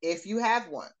proposal, if you have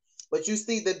one. But you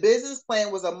see, the business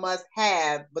plan was a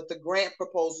must-have, but the grant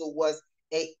proposal was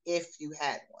a if you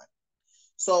had one.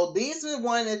 So these are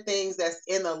one of the things that's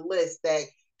in a list that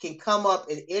can come up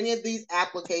in any of these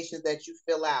applications that you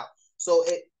fill out. So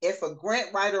if a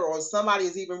grant writer or somebody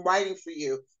is even writing for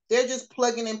you, they're just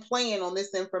plugging and playing on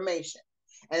this information.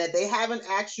 And if they haven't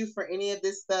asked you for any of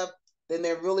this stuff, then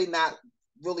they're really not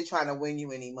really trying to win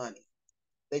you any money.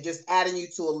 They're just adding you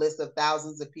to a list of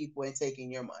thousands of people and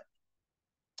taking your money.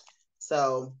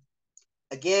 So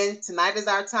again, tonight is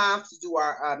our time to do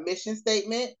our mission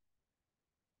statement.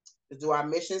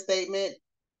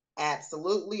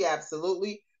 Absolutely,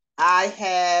 absolutely. I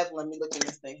have, let me look at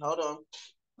this thing. Hold on.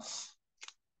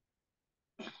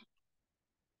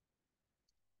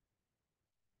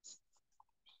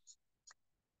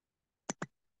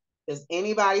 Does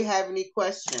anybody have any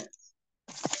questions?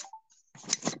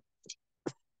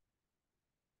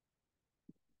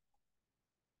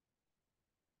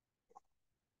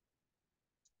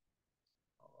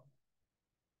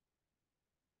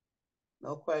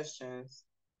 No questions.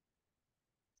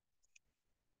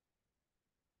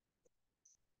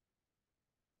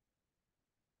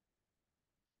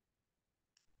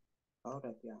 Hold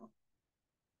up, y'all.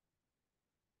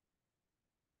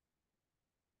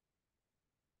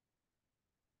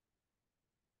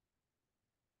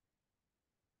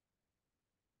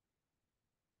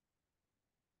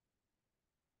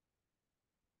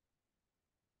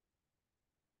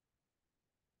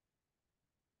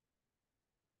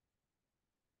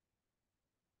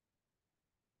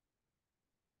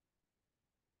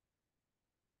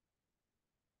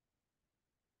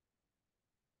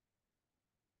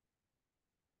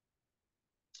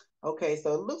 Okay,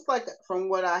 so it looks like from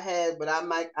what I had, but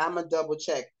I'm a double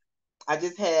check. I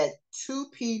just had two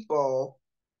people,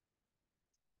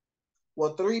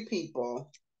 well, three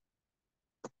people,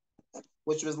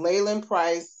 which was Leyland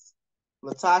Price,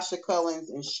 Latasha Cullins,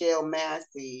 and Shell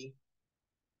Massey,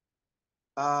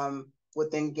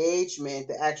 with engagement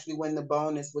to actually win the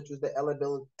bonus, which was the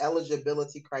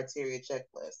eligibility criteria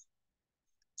checklist.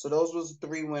 So those was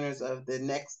three winners of the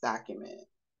next document.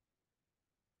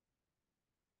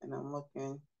 And I'm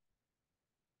looking.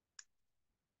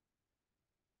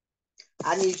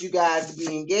 I need you guys to be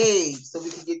engaged so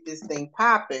we can get this thing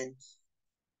popping.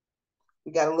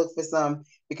 We got to look for some,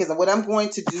 because what I'm going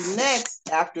to do next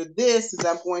after this is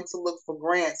I'm going to look for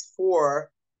grants for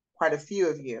quite a few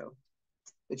of you.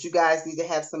 But you guys need to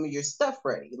have some of your stuff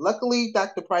ready. Luckily,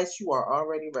 Dr. Price, you are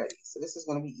already ready. So this is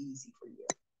going to be easy for you.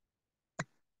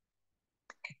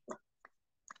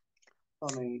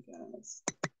 Hold on, you guys.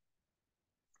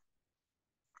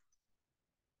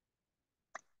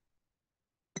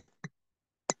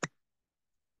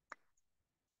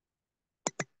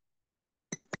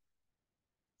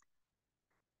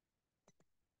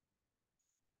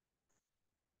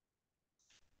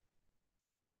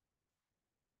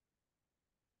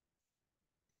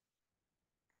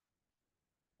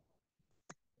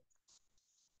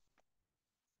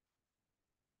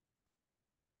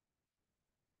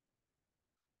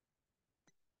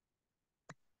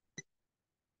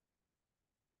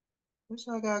 What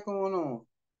y'all got going on?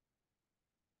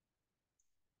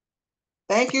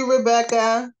 Thank you,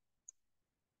 Rebecca.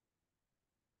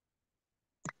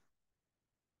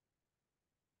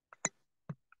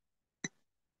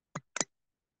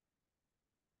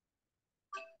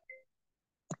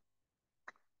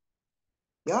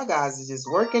 Y'all guys are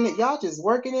just working it. Y'all just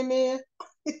working in there.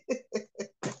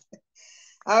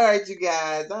 All right, you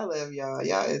guys. I love y'all.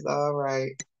 Y'all is all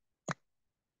right.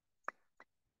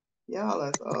 Y'all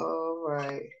is all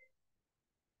right.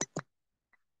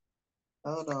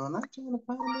 Hold on. I'm trying to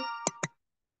find it.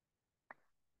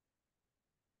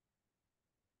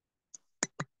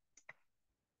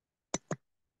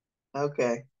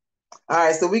 Okay. All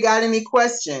right. So we got any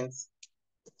questions?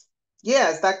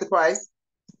 Yes, Dr. Price.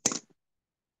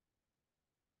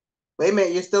 Wait a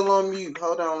minute. You're still on mute.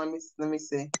 Hold on. Let me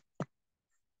see.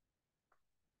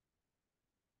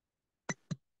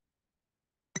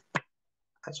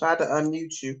 I tried to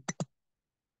unmute you.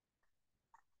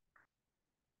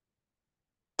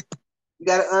 You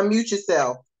got to unmute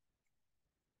yourself.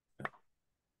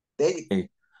 There you go. Hey,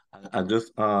 I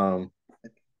just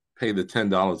paid the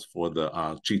 $10 for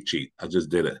the cheat sheet. I just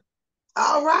did it.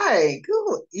 All right.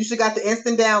 Good. You should got the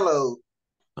instant download.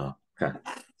 Okay.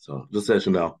 So just let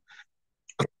you know.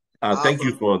 Thank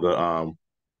you Awesome. for the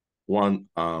one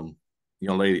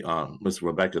young lady, Miss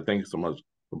Rebecca. Thank you so much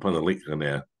for putting the link in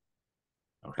there.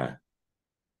 Okay.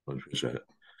 I appreciate it.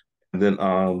 And then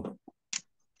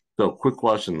so quick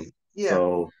question. Yeah.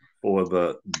 So for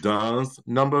the DUNS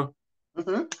number,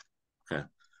 Mm-hmm. okay.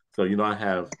 So I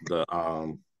have the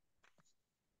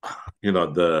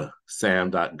the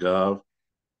sam.gov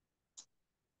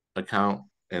account,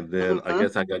 and then I Mm-hmm.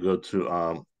 guess I gotta go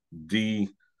to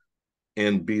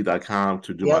dnb.com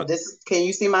to do Yep. my. Can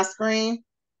you see my screen?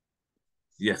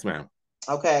 Yes, ma'am.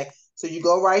 Okay. So you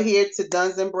go right here to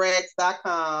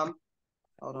dunsandbreads.com.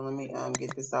 Hold on, let me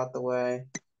get this out the way.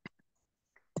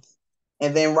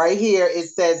 And then right here it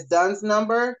says DUNS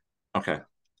number. Okay.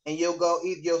 And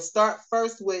you'll start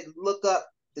first with look up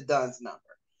the DUNS number.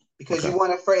 Because Okay. you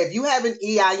want to, if you have an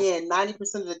EIN, 90%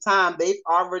 of the time they've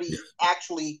already Yes.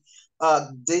 actually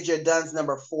did your DUNS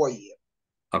number for you.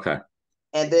 Okay.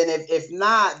 And then if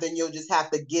not, then you'll just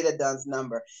have to get a DUNS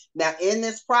number. Now, in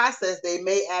this process, they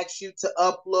may ask you to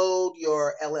upload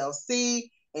your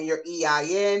LLC and your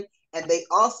EIN, and they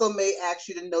also may ask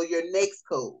you to know your NAICS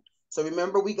code. So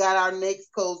remember, we got our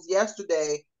NAICS codes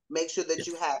yesterday. Make sure that Yes.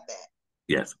 you have that.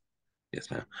 Yes.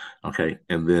 Yes, ma'am. Okay.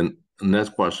 And then next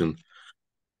question.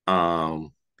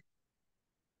 Um,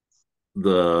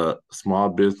 the small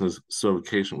business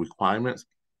certification requirements.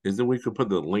 Is it we could put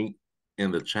the link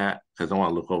in the chat because I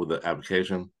want to look over the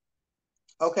application.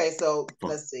 Okay, so For,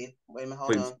 let's see. Wait a minute,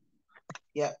 hold please, on.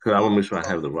 Yep. because I want to make sure I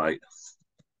have the right.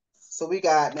 So we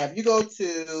got now. If you go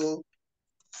to,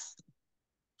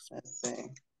 let's see,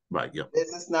 Right. Yep.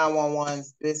 Business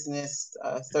 911's business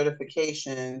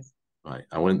certifications. Right.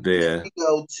 I went If there. you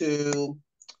go to,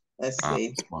 let's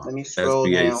see. Small Let me scroll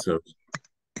SBA down. search.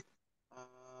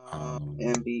 Um,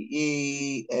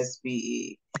 MBE,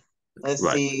 SBE. Let's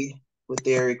right. see what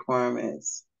their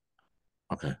requirements.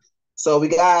 Okay. So we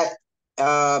got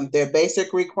their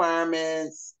basic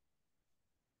requirements: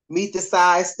 meet the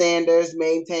size standards,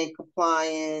 maintain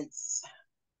compliance.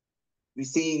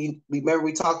 Remember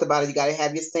we talked about it. You got to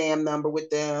have your SAM number with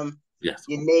them, Yes.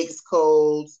 your NAICS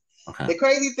codes. Okay. The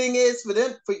crazy thing is for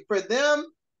them,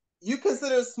 you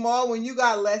consider small when you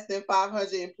got less than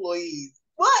 500 employees.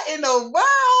 What in the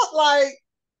world? Like,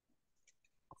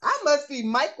 I must be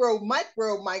micro. Like,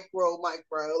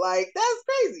 that's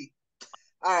crazy.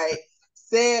 All right.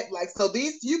 Said like, so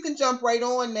these you can jump right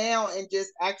on now and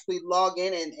just actually log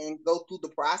in and go through the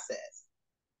process.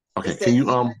 It Okay. says Can you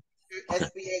okay.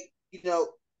 SBA,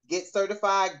 get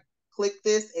certified, click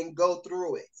this and go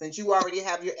through it. Since you already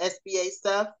have your SBA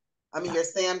stuff, I mean your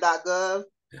sam.gov.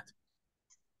 Yes.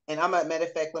 And I'm a matter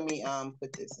of fact, let me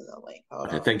put this in a link. Hold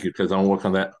Okay. on. Thank you, because I'm working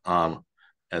on that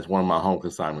as one of my home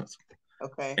assignments.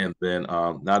 Okay. And then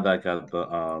now that I got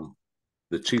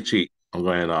the cheat sheet, I'm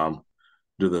going to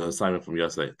do the assignment from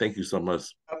yesterday. Thank you so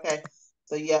much. Okay.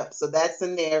 So yep, so that's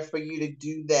in there for you to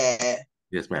do that.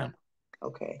 Yes, ma'am.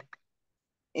 Okay.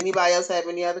 Anybody else have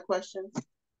any other questions?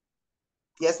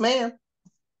 Yes, ma'am.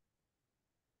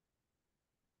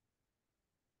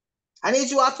 I need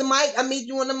you off the mic. I need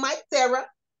you on the mic, Sarah.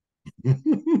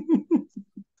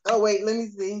 Oh, wait, let me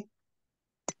see.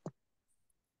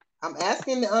 I'm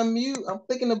asking to unmute. I'm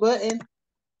clicking the button.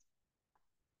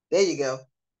 There you go.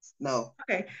 No.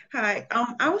 Okay. Hi.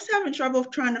 I was having trouble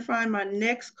trying to find my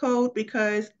next code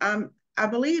because I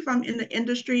believe I'm in the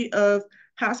industry of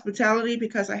hospitality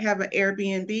because I have an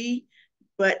Airbnb,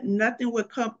 but nothing would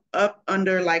come up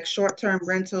under like short-term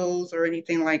rentals or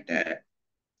anything like that.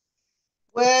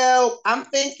 Well, I'm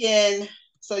thinking,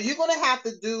 so you're going to have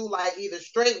to do like either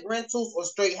straight rentals or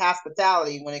straight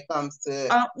hospitality when it comes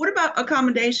to. What about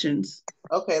accommodations?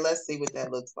 Okay, let's see what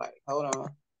that looks like. Hold on.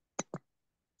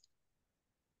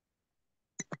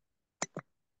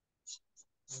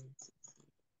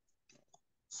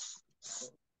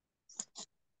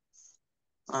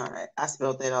 All right, I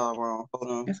spelled that all wrong. Hold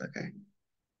on. It's okay.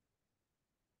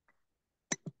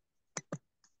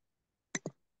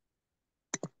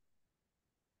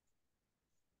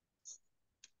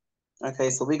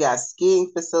 Okay, so we got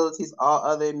skiing facilities, all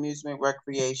other amusement,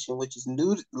 recreation, which is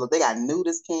new. They got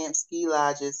nudist camps, ski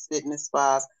lodges, fitness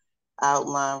spas,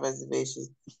 outline reservations.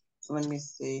 So let me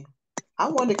see. I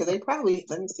wonder because they probably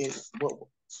let me see what.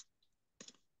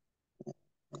 Let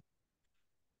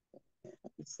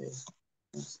me see.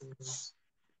 Let's see. Let's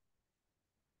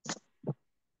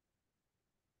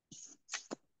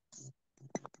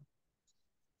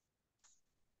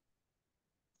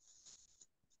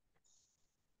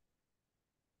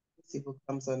see what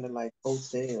comes under like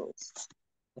hotels.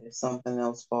 If something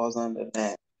else falls under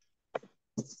that.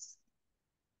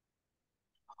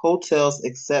 Hotels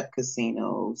except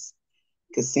casinos.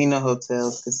 Casino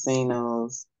hotels,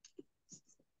 casinos.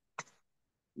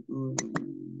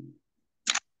 Mm.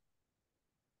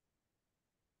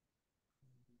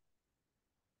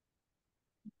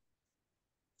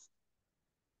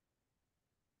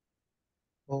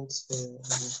 Hotel.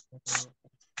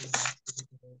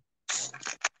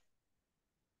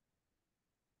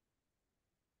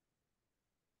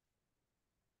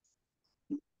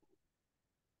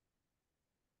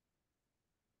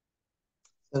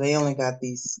 So they only got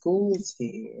these schools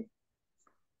here.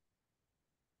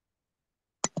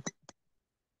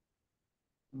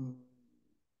 Mm.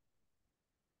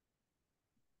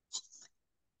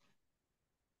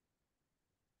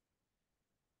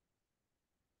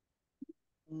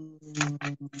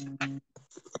 Mm.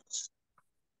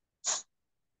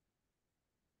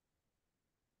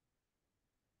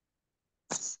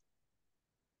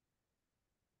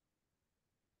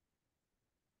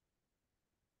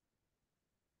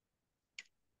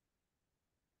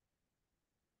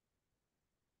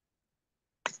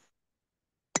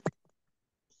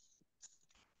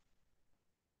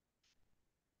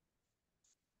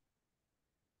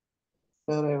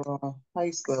 Spell that wrong. How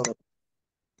you spell it?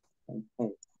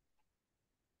 Okay.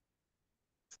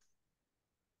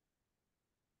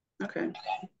 Okay.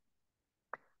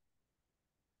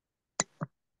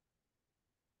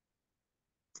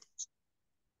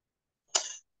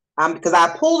 Because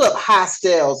I pulled up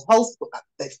hostels,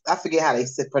 I forget how they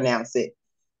pronounce it,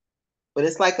 but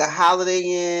it's like a Holiday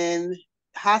Inn.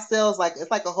 Hostels, like it's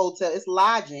like a hotel. It's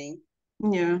lodging.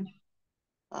 Yeah.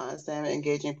 Salmon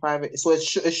engaging private. So it's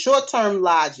short-term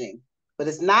lodging, but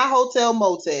it's not hotel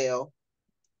motel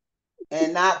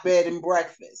and not bed and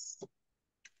breakfast.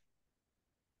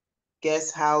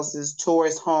 Guest houses,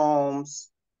 tourist homes,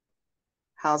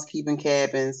 housekeeping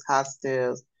cabins,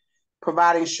 hostels,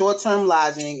 providing short-term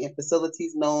lodging in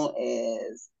facilities known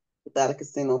as without a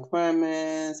casino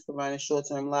premise, providing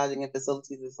short-term lodging in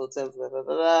facilities as hotels, blah, blah,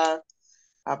 blah, blah.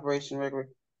 Operation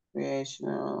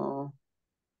recreational,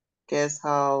 guest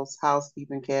house,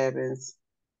 housekeeping cabins,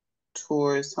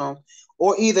 tourist homes,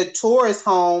 or either tourist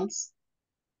homes.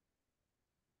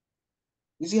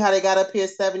 You see how they got up here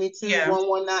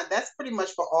 72,119? That's pretty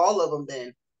much for all of them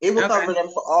then. It will cover them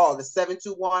for all. The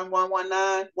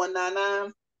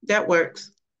 721-119-199. That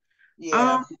works.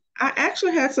 Yeah. I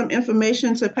actually had some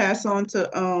information to pass on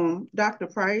to Dr.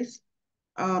 Price.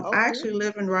 I actually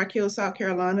live in Rock Hill, South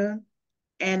Carolina,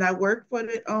 and I work for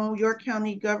the York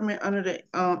County government under the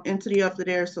entity of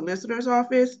their solicitor's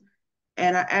office.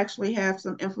 And I actually have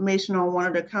some information on one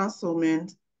of the councilmen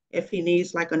if he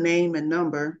needs like a name and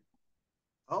number.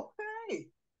 Okay.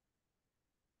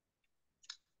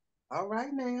 All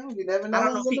right now. You never know I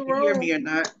don't know who's if in he the can hear room. me or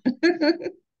not.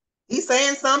 He's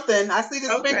saying something. I see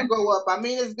this finger go up. I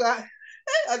mean, it's good.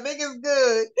 I think it's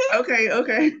good.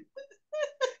 Okay.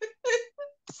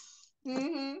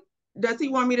 Mm-hmm. Does he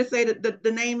want me to say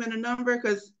the name and the number?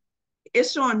 Because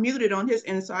it's showing muted on his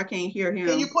end, so I can't hear him.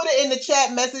 Can you put it in the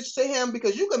chat message to him?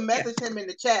 Because you can message him in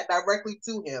the chat directly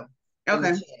to him. In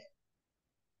the chat.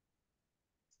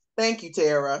 Thank you,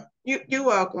 Tara. You're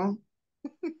welcome.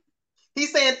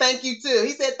 He's saying thank you too.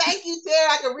 He said, thank you,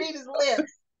 Tara. I can read his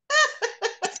lips.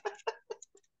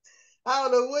 I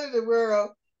don't know what in the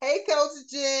world. Hey, Coach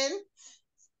Jen.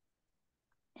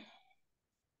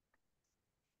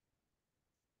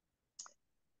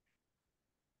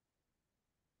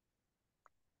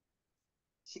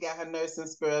 She got her nursing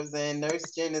scrubs in.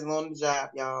 Nurse Jen is on the job,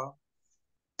 y'all.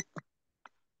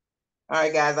 All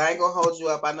right, guys, I ain't gonna hold you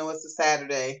up. I know it's a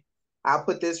Saturday. I'll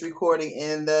put this recording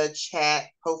in the chat.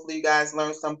 Hopefully you guys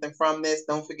learned something from this.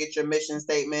 Don't forget your mission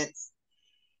statements.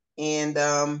 And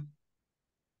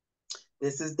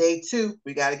this is day 2.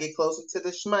 We got to get closer to the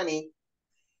shmoney.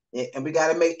 And we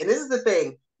got to make, and this is the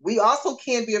thing, we also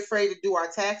can't be afraid to do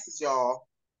our taxes, y'all.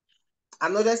 I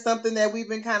know that's something that we've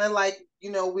been kind of like,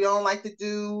 we don't like to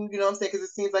do, you know what I'm saying? Because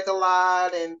it seems like a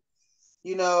lot and,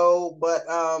 but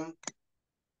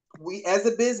we, as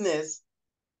a business,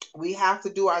 we have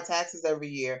to do our taxes every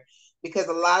year because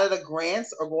a lot of the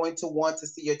grants are going to want to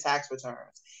see your tax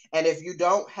returns. And if you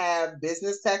don't have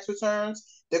business tax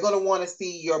returns, they're going to want to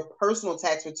see your personal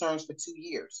tax returns for 2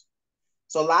 years.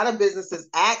 So a lot of businesses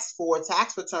ask for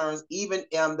tax returns, even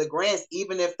the grants,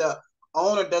 even if the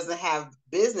owner doesn't have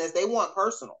business, they want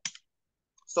personal.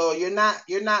 So you're not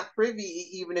privy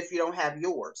even if you don't have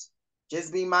yours.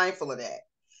 Just be mindful of that.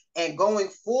 And going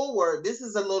forward, this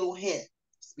is a little hint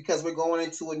because we're going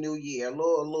into a new year, a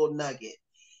little nugget.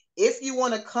 If you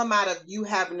want to come out of you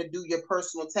having to do your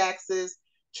personal taxes,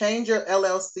 change your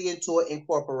LLC into an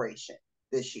incorporation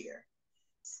this year.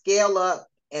 Scale up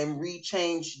and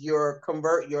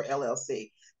convert your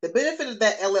LLC. The benefit of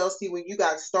that LLC when you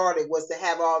got started was to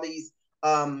have all these,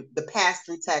 the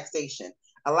pass-through taxation,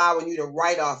 allowing you to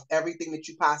write off everything that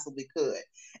you possibly could.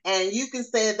 And you can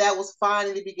say that was fine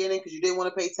in the beginning because you didn't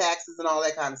want to pay taxes and all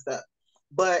that kind of stuff.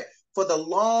 But for the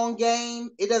long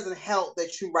game, it doesn't help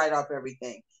that you write off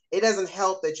everything. It doesn't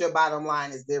help that your bottom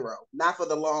line is 0, not for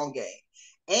the long game.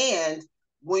 And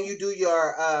when you do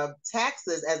your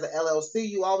taxes as an LLC,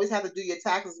 you always have to do your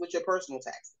taxes with your personal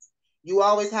taxes. You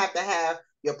always have to have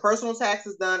your personal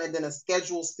taxes done and then a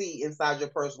Schedule C inside your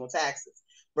personal taxes.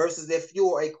 Versus if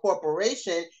you're a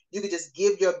corporation, you can just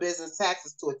give your business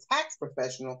taxes to a tax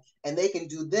professional and they can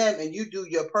do them and you do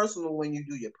your personal when you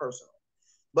do your personal.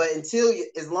 But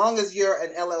as long as you're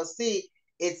an LLC,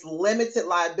 it's limited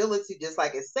liability, just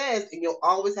like it says, and you'll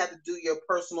always have to do your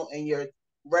personal and your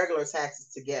regular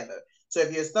taxes together. So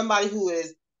if you're somebody who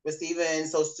is receiving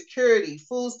Social Security,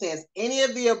 food stamps, any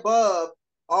of the above,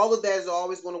 all of that is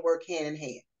always going to work hand in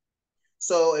hand.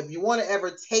 So if you want to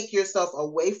ever take yourself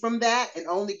away from that and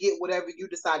only get whatever you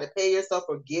decide to pay yourself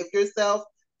or give yourself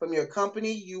from your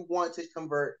company, you want to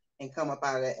convert and come up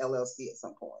out of that LLC at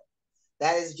some point.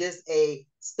 That is just a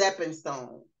stepping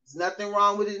stone. There's nothing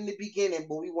wrong with it in the beginning,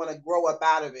 but we want to grow up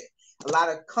out of it. A lot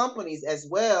of companies as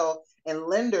well and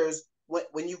lenders,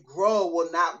 when you grow,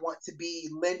 will not want to be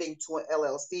lending to an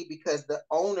LLC because the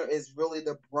owner is really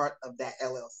the brunt of that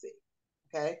LLC.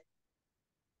 Okay.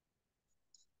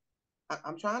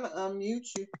 I'm trying to unmute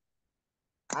you.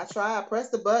 I press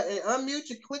the button, unmute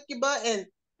you, click your button.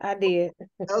 I did.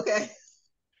 Okay.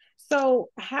 So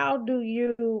how do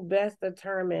you best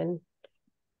determine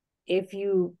if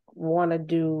you want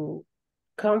to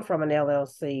come from an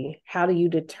LLC? How do you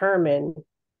determine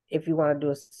if you want to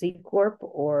do a C Corp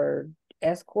or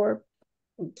S Corp?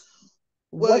 Well,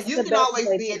 What's you the can best always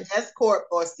way be an to? S corp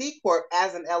or C corp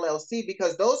as an LLC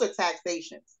because those are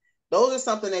taxations. Those are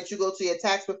something that you go to your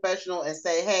tax professional and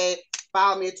say, "Hey,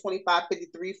 file me a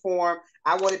 2553 form.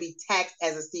 I want to be taxed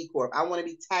as a C corp. I want to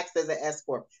be taxed as an S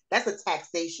corp." That's a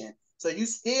taxation. So you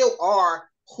still are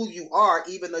who you are,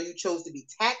 even though you chose to be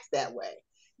taxed that way.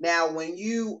 Now,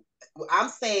 I'm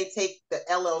saying take the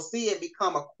LLC and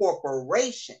become a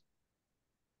corporation.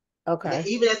 Now, Okay.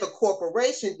 even as a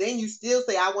corporation, then you still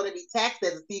say, I want to be taxed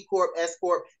as a C Corp, S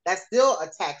Corp. That's still a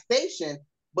taxation,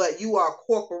 but you are a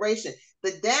corporation.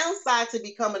 The downside to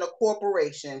becoming a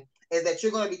corporation is that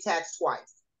you're going to be taxed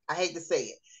twice. I hate to say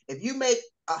it. If you make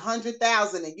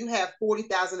 100,000 and you have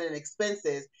 40,000 in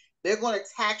expenses, they're going to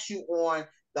tax you on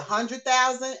the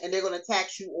 100,000 and they're going to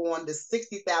tax you on the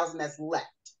 60,000 that's left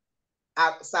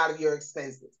outside of your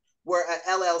expenses. Where an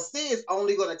LLC is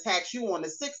only going to tax you on the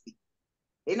 60.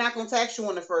 They're not going to tax you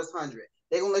on the first 100.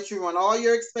 They're going to let you run all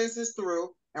your expenses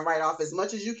through and write off as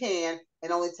much as you can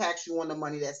and only tax you on the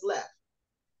money that's left.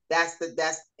 That's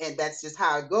just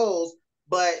how it goes.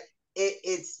 But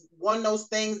it's one of those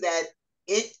things that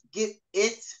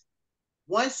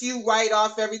once you write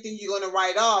off everything you're going to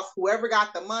write off, whoever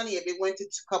got the money, if it went to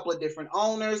a couple of different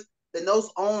owners, then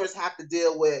those owners have to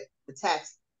deal with the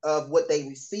tax of what they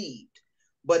received.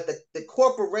 But the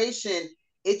corporation,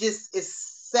 it just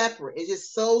is separate. It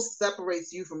just so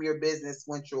separates you from your business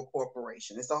once you're a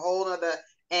corporation. It's a whole other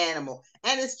animal.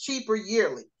 And it's cheaper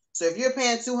yearly. So if you're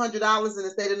paying $200 in the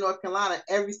state of North Carolina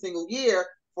every single year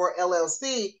for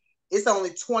LLC, it's only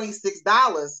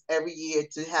 $26 every year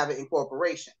to have an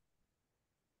incorporation.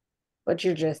 But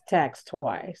you're just taxed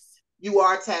twice. You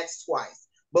are taxed twice.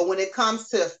 But when it comes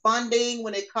to funding,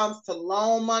 when it comes to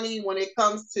loan money, when it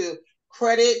comes to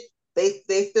credit, they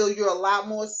feel you're a lot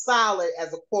more solid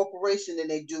as a corporation than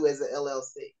they do as an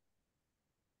LLC.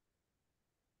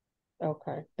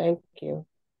 Okay, thank you.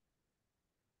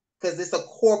 Because it's a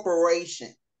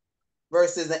corporation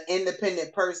versus an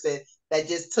independent person that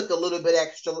just took a little bit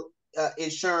extra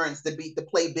insurance to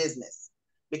play business.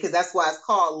 Because that's why it's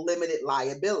called limited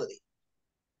liability.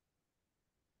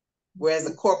 Whereas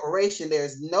a corporation,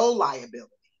 there's no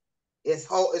liability. It's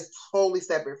totally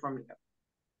separate from you.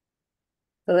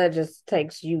 So that just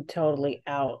takes you totally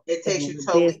out. It takes you Your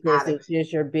totally business out of is it.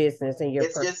 just your business and your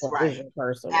It's just personal right. is your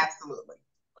personal. Absolutely.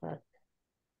 Okay.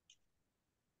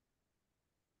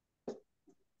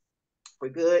 We're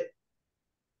good.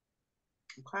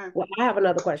 Okay. Well, I have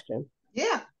another question.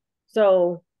 Yeah.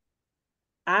 So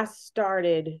I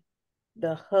started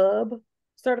the hub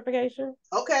certification.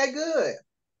 Okay, good.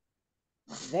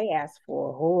 They asked for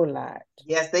a whole lot.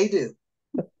 Yes, they do.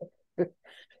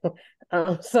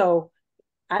 So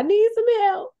I need some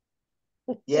help.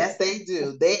 Yes, they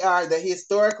do. They are the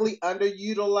historically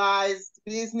underutilized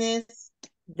business.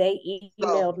 They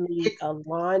emailed So, me a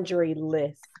laundry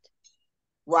list.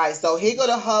 right. So here go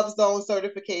the Hub Zone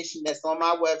certification that's on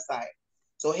my website.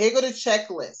 So here go the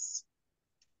checklist.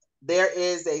 There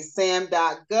is a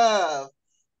sam.gov.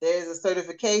 There's a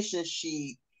certification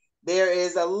sheet. There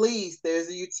is a lease. There's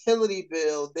a utility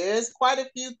bill. There's quite a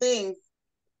few things.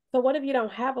 So what if you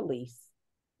don't have a lease?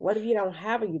 What if you don't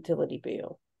have a utility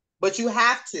bill? But you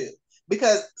have to,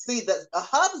 because see, a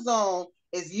hub zone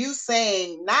is you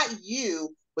saying, not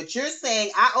you, but you're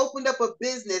saying, I opened up a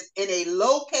business in a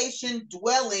location,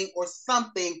 dwelling, or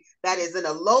something that is in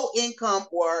a low income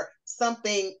or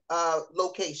something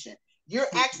location. You're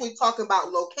actually talking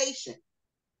about location.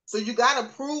 So you got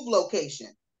to prove location.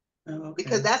 Okay.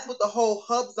 Because that's what the whole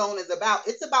hub zone is about.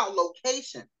 It's about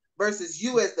location versus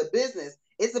you as the business.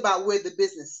 It's about where the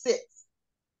business sits.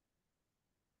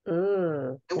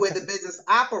 And where the business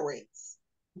operates.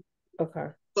 Okay.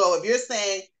 So if you're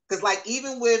saying, because like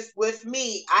even with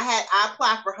me, I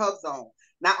applied for Hub Zone.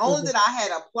 Not only did I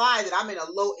had applied that I'm in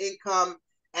a low income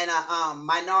and a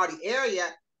minority area,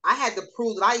 I had to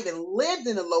prove that I even lived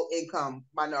in a low income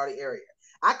minority area.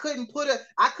 I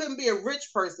couldn't be a rich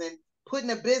person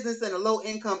putting a business in a low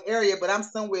income area, but I'm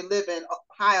somewhere living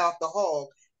high off the hog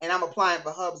and I'm applying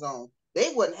for Hub Zone.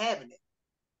 They wasn't having it.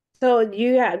 So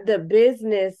you have the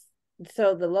business,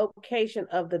 so the location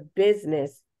of the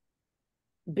business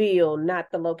bill, not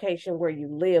the location where you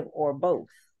live, or both?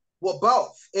 Well,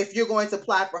 both, if you're going to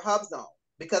apply for Hub Zone.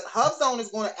 Because Hub Zone is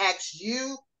going to ask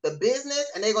you the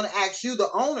business, and they're going to ask you, the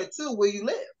owner, too, where you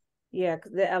live. Yeah,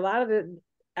 because a lot of it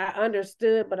I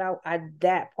understood, but I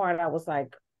that part I was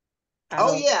like,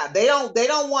 yeah, they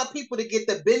don't want people to get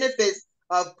the benefits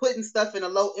of putting stuff in a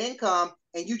low income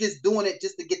and you just doing it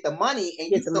just to get the money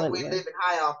and you somewhere living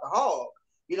high off the hog.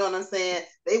 You know what I'm saying?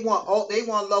 They want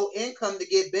low income to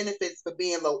get benefits for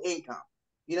being low income.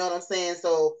 You know what I'm saying?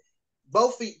 So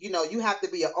both, you have to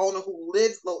be an owner who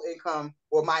lives low income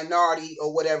or minority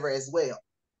or whatever as well.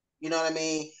 You know what I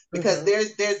mean? Because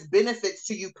there's benefits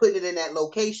to you putting it in that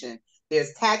location.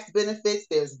 There's tax benefits.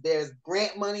 There's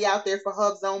grant money out there for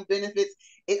Hub Zone benefits.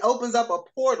 It opens up a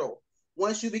portal.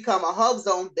 Once you become a Hub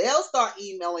Zone, they'll start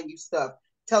emailing you stuff,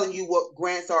 telling you what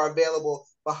grants are available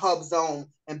for Hub Zone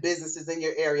and businesses in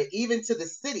your area. Even to the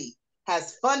city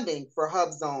has funding for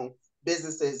Hub Zone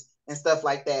businesses and stuff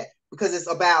like that because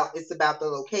it's about the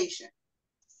location.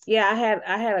 Yeah,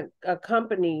 I had a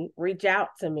company reach out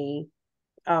to me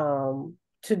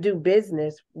to do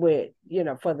business with,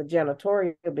 for the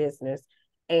janitorial business.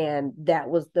 And that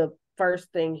was the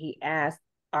first thing he asked,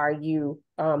 do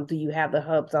you have the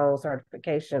Hub Zone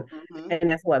certification?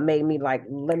 And that's what made me like,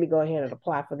 let me go ahead and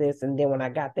apply for this. And then when I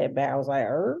got that back, I was like,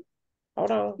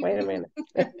 hold on, wait a minute.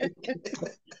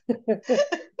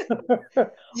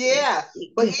 Yeah.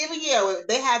 But even,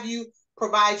 they have you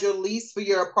provide your lease for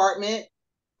your apartment,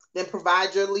 then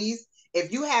provide your lease.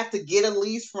 If you have to get a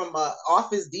lease from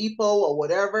Office Depot or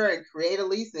whatever and create a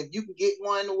lease, and if you can get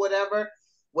one or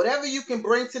whatever you can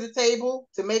bring to the table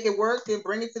to make it work, then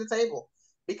bring it to the table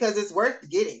because it's worth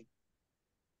getting.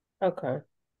 Okay.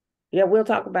 Yeah, we'll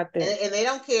talk about that. And they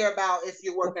don't care about if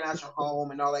you're working out your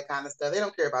home and all that kind of stuff. They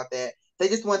don't care about that. They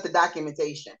just want the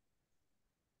documentation.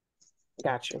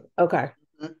 Got you. Okay.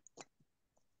 Mm-hmm.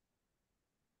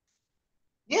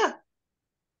 Yeah.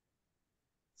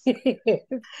 I'm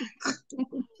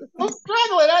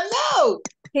struggling. I know.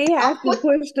 He has to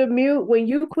push the mute when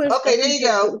you push. Okay, there you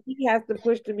go. He has to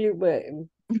push the mute button.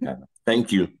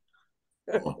 Thank you.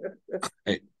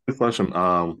 Hey, quick question.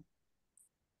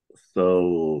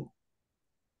 So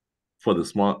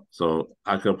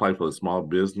I could apply for the small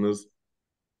business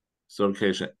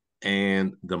certification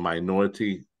and the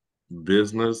minority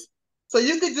business. So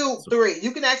you could do 3.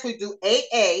 You can actually do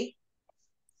 8A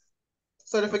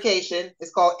certification.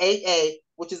 It's called 8A,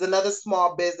 which is another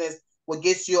small business, what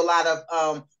gets you a lot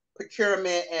of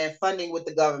procurement and funding with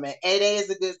the government. 8A is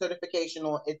a good certification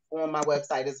on my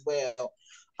website as well.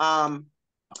 And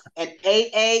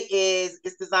 8A is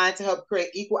designed to help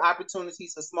create equal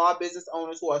opportunities for small business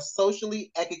owners who are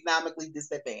socially, economically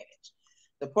disadvantaged.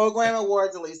 The program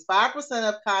awards at least 5%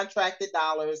 of contracted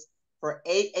dollars for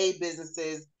 8A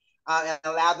businesses and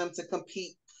allow them to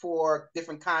compete for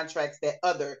different contracts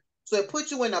so it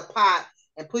puts you in a pot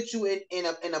and puts you in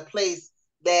a place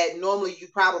that normally you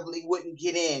probably wouldn't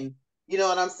get in. You know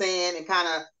what I'm saying? And kind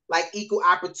of like equal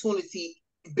opportunity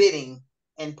bidding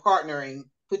and partnering,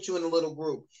 put you in a little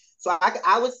group. So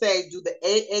I would say do the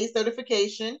 8A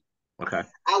certification. Okay.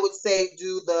 I would say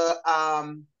do the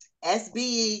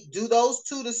SBE, do those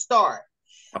 2 to start.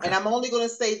 Okay. And I'm only going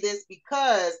to say this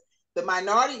because the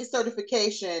minority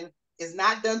certification is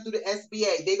not done through the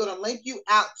SBA. They're going to link you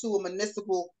out to a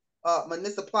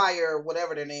municipalier,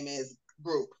 whatever their name is,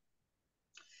 group.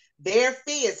 Their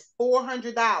fee is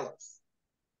 $400.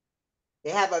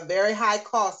 They have a very high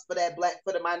cost for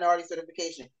the minority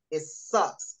certification. It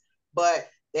sucks, but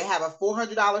they have a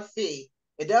 $400 fee.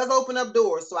 It does open up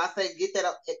doors, so I say get that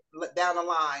up down the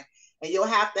line. And you'll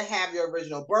have to have your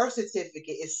original birth certificate.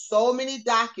 It's so many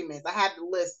documents. I have the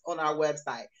list on our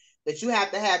website that you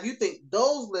have to have. You think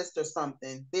those lists are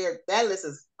something? That list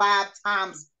is 5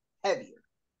 times heavier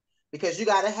because you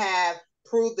got to have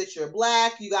proof that you're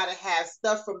Black. You got to have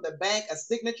stuff from the bank, a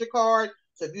signature card.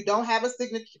 So if you don't have a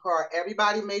signature card,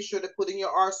 everybody make sure to put in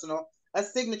your arsenal a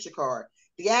signature card.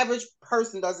 The average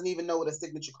person doesn't even know what a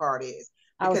signature card is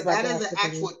because that is an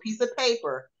actual piece of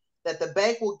paper that the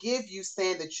bank will give you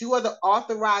saying that you are the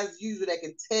authorized user that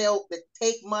can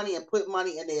take money and put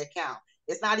money in their account.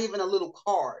 It's not even a little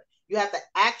card. You have to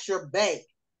ask your bank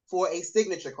for a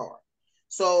signature card.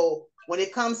 So when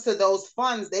it comes to those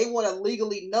funds, they want to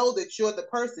legally know that you're the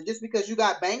person. Just because you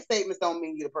got bank statements don't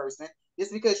mean you're the person.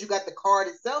 Just because you got the card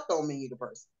itself don't mean you're the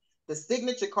person. The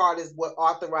signature card is what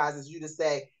authorizes you to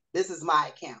say, this is my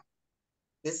account.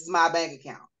 This is my bank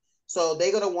account. So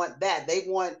they're going to want that. They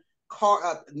want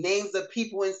names of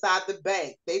people inside the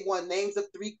bank. They want names of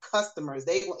 3 customers.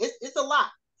 It's a lot.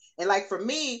 And like for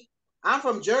me, I'm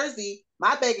from Jersey.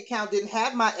 My bank account didn't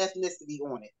have my ethnicity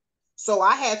on it. So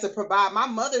I had to provide my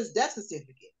mother's death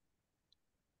certificate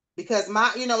because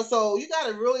so you got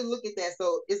to really look at that.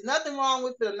 So it's nothing wrong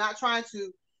with it. I'm not trying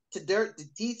to to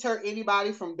deter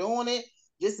anybody from doing it,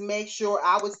 just make sure,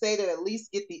 I would say, that at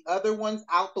least get the other ones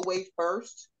out the way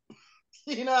first.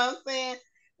 You know what I'm saying?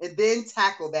 And then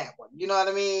tackle that one. You know what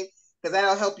I mean? Because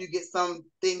that'll help you get some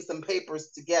things, some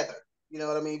papers together. You know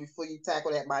what I mean? Before you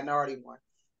tackle that minority one.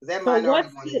 Because that So minority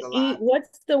one is a lot.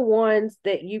 what's the ones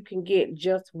that you can get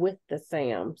just with the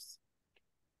SAMs?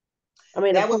 I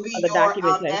mean, that would approval of be the your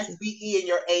documentation. SBE and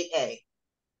your 8A.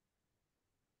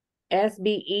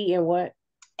 SBE and what?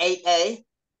 8A.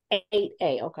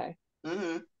 8A, okay.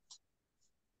 Mm-hmm.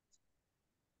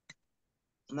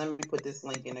 Let me put this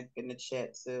link in the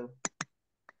chat too.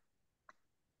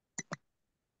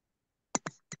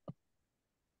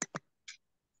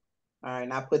 All right,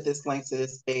 and I put this link to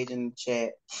this page in the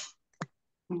chat.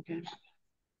 Okay.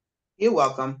 You're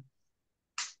welcome.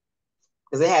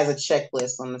 Because it has a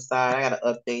checklist on the side. I got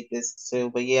to update this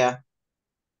too, but yeah.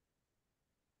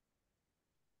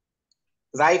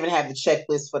 Because I even have the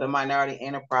checklist for the minority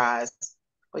enterprise.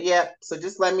 But yeah, so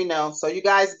just let me know. So you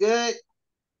guys good?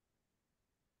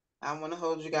 I want to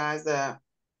hold you guys up.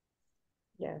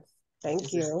 Yes.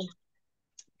 Thank you.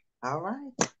 All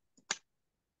right.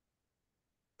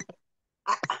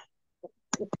 I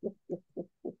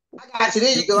got you.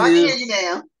 There you go. I can hear you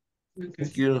now. Okay.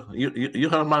 Thank you. You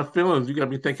hurt my feelings. You got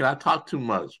me thinking I talk too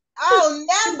much. Oh,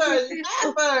 never,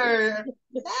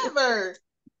 never.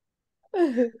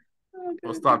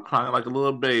 I'll start crying like a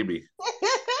little baby.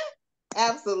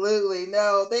 Absolutely.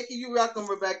 No, thank you. You're welcome,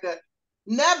 Rebecca.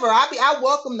 Never. I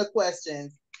welcome the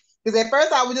questions. Because at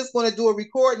first I was just going to do a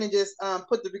recording and just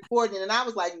put the recording in. And I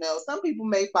was like, no, some people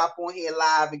may pop on here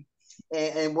live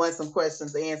and want some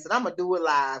questions answered. I'm going to do it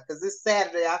live because it's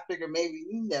Saturday. I figure maybe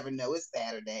you never know. It's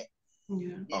Saturday.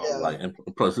 Yeah. Oh, right. And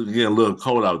plus, it's getting a little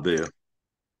cold out there.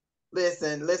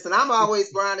 Listen, I'm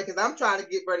always grinding because I'm trying to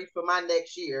get ready for my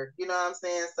next year. You know what I'm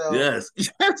saying? So yes,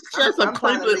 I'm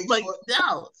trying to make like, sure.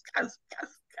 no, yes.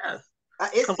 Come on,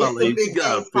 It's some ladies, big you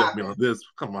gotta things feel me popping. on this.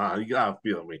 Come on, you gotta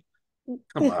feel me.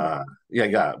 Come on, you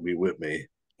gotta be with me.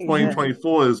 Yes.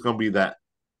 2024 is gonna be that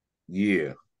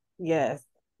year. Yes.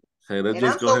 Okay, let's And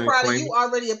I'm just go so ahead and proud of claim you it.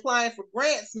 already applying for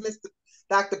grants, Mr.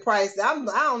 Dr. Price. I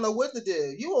don't know what to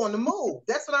do. You on the move.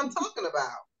 That's what I'm talking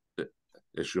about.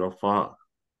 It's your fault.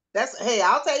 Hey,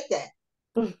 I'll take that.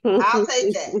 I'll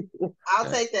take that. I'll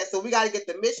Okay. take that. So we got to get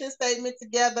the mission statement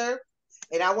together.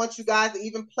 And I want you guys to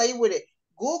even play with it.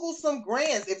 Google some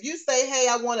grants. If you say, hey,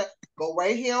 I want to go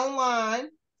right here online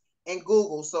and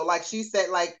Google. So like she said,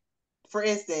 like, for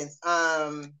instance,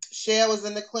 Shell is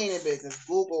in the cleaning business.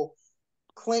 Google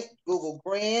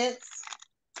grants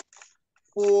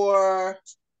for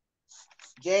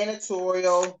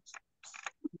janitorial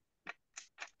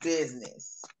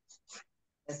business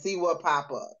and see what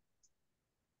pop up.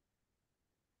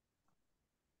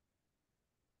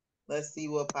 Let's see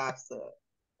what pops up.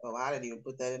 Oh, I didn't even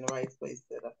put that in the right place.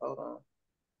 Hold on.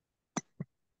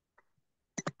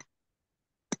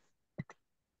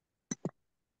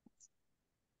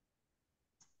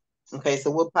 Okay,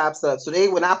 so what pops up? So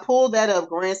when I pulled that up,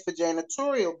 grants for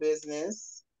janitorial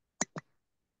business,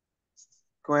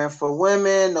 grant for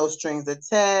women, no strings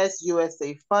attached,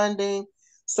 USA funding.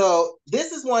 So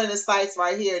this is one of the sites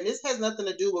right here, and this has nothing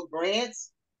to do with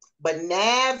grants, but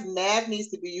NAV needs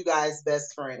to be you guys'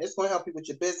 best friend. It's going to help you with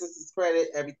your business's credit,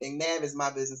 everything. NAV is my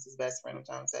business's best friend, I'm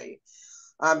trying to tell you.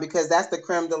 Because that's the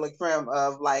creme de la creme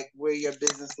of like where your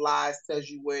business lies, tells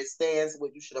you where it stands,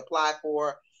 what you should apply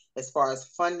for as far as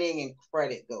funding and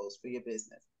credit goes for your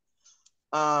business.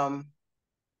 Let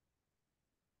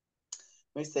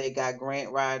me say, got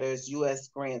grant writers,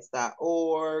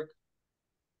 usgrants.org.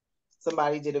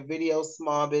 Somebody did a video,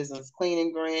 small business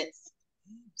cleaning grants.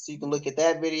 So you can look at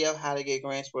that video, how to get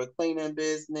grants for a cleaning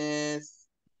business.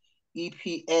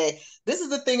 EPA. This is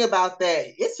the thing about that.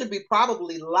 It should be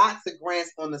probably lots of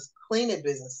grants on the cleaning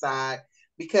business side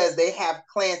because they have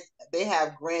grants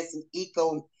in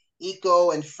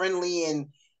eco and friendly and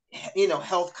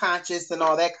health conscious and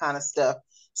all that kind of stuff.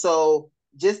 So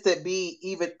just to be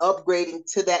even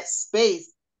upgrading to that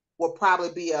space will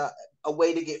probably be a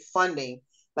way to get funding.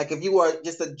 Like if you are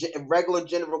just a regular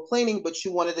general cleaning, but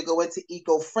you wanted to go into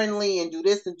eco-friendly and do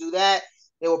this and do that,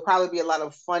 there will probably be a lot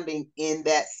of funding in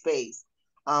that space.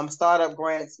 Startup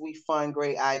grants, we fund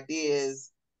great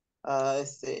ideas.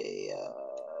 Let's see,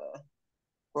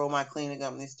 grow my cleaning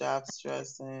company's job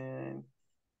stress and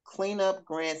cleanup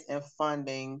grants and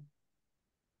funding.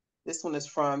 This one is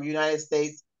from United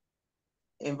States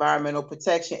Environmental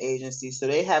Protection Agency. So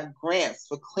they have grants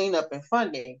for cleanup and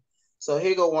funding. So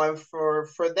here go one for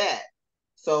that.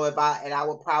 So I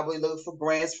would probably look for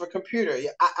grants for computer.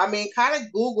 I mean, kind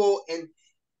of Google and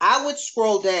I would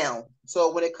scroll down.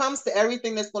 So when it comes to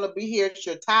everything that's going to be here at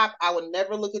your top, I would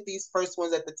never look at these first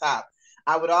ones at the top.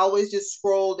 I would always just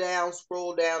scroll down,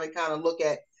 and kind of look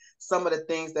at some of the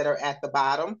things that are at the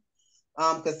bottom.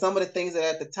 Because some of the things that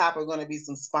are at the top are going to be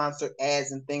some sponsored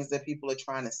ads and things that people are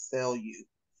trying to sell you.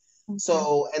 Okay.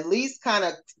 So at least kind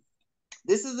of,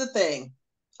 this is the thing.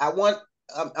 I'm going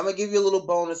to give you a little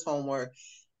bonus homework.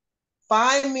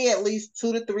 Find me at least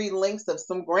 2 to 3 links of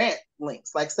some grant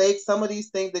links. Like say some of these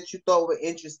things that you thought were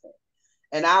interesting.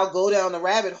 And I'll go down the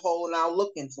rabbit hole and I'll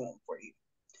look into them for you.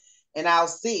 And I'll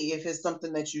see if it's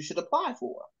something that you should apply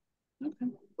for.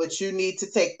 Okay. But you need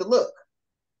to take the look.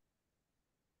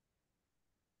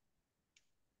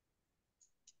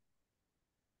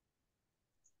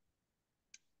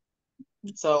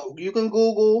 So you can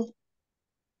Google.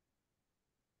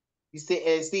 You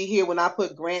see here when I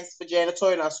put grants for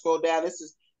janitorial and I scroll down, this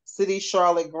is City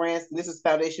Charlotte grants, and this is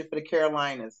Foundation for the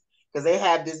Carolinas, because they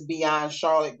have this Beyond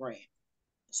Charlotte grant.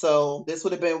 So this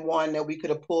would have been one that we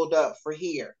could have pulled up for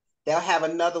here. They'll have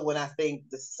another one, I think,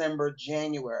 December,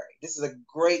 January. This is a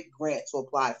great grant to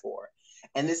apply for.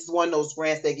 And this is one of those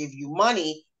grants that give you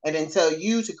money and then tell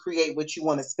you to create what you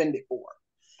want to spend it for.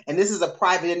 And this is a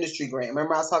private industry grant.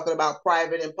 Remember I was talking about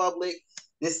private and public?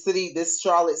 This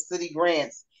Charlotte City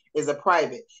Grants is a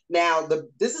private. Now,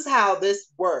 this is how this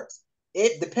works.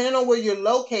 Depending on where you're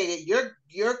located,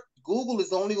 your Google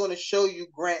is only going to show you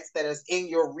grants that is in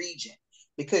your region,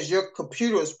 because your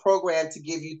computer is programmed to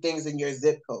give you things in your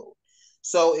zip code.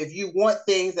 So if you want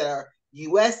things that are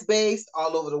US based,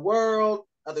 all over the world,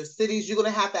 other cities, you're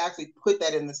going to have to actually put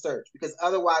that in the search, because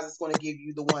otherwise it's going to give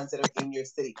you the ones that are in your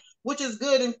city, which is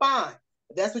good and fine.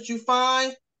 If that's what you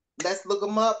find, let's look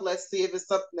them up. Let's see if it's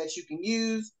something that you can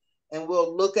use, and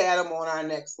we'll look at them on our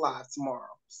next live tomorrow.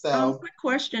 So quick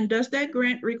question. Does that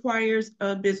grant requires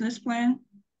a business plan?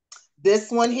 This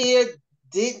one here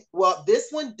this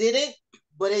one didn't,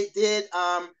 but it did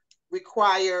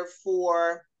require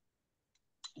for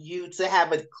you to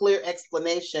have a clear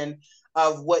explanation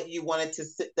of what you wanted to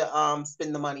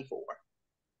spend the money for.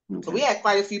 Okay. So we had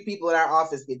quite a few people in our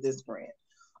office get this grant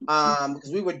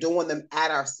because we were doing them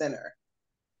at our center.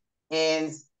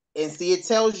 And see, it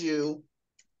tells you,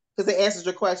 because it answers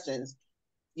your questions.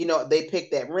 You know, they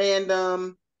picked at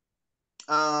random.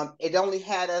 It only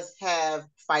had us have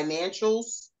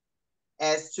financials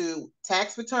as to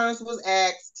tax returns was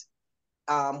asked,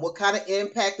 what kind of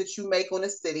impact that you make on the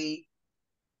city,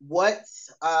 what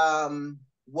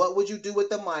would you do with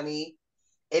the money.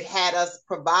 It had us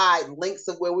provide links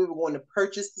of where we were going to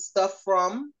purchase the stuff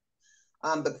from,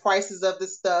 the prices of the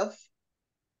stuff,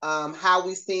 how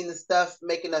we seen the stuff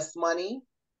making us money.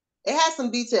 It had some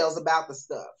details about the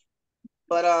stuff.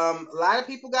 But a lot of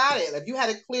people got it. If you had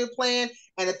a clear plan,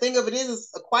 and the thing of it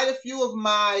is quite a few of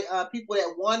my people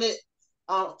that wanted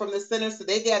from the center, so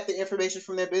they got the information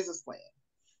from their business plan.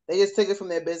 They just took it from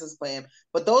their business plan.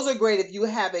 But those are great if you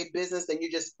have a business and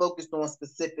you're just focused on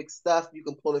specific stuff. You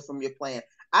can pull it from your plan.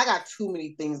 I got too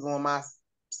many things on my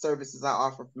services I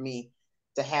offer for me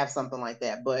to have something like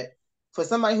that. But for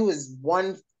somebody who is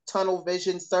one tunnel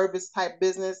vision service type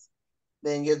business,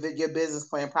 then your business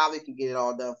plan probably can get it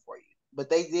all done for you. But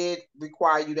they did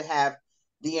require you to have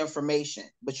the information.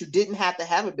 But you didn't have to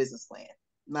have a business plan.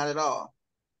 Not at all.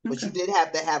 Okay. But you did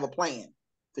have to have a plan,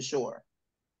 for sure.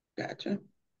 Gotcha.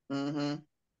 Mm-hmm.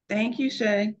 Thank you,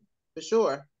 Shay. For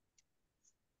sure.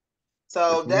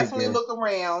 So definitely look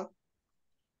around.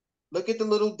 Look at the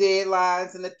little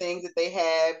deadlines and the things that they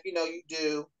have. You know, you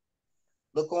do.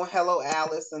 Look on Hello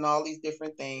Alice and all these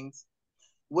different things.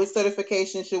 Which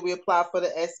certification should we apply for the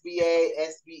SBA,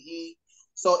 SBE?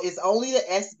 So it's only the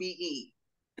SBE,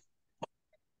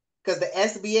 because the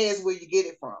SBA is where you get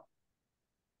it from.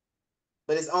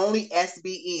 But it's only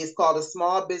SBE. It's called a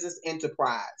Small Business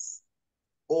Enterprise,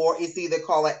 or it's either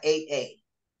called an 8A.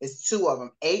 It's 2 of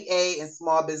them, 8A and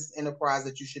Small Business Enterprise,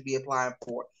 that you should be applying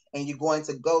for. And you're going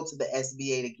to go to the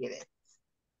SBA to get it.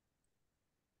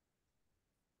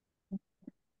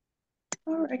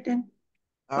 All right, then.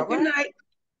 All right. Good night.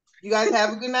 You guys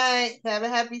have a good night. Have a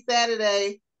happy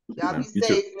Saturday. Y'all be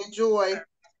safe and enjoy.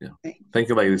 Yeah. Thank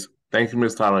you, ladies. Thank you,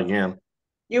 Ms. Tyler, again.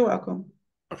 You're welcome.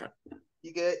 Okay.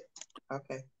 You good?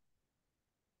 Okay.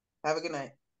 Have a good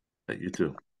night. You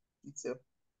too. You too.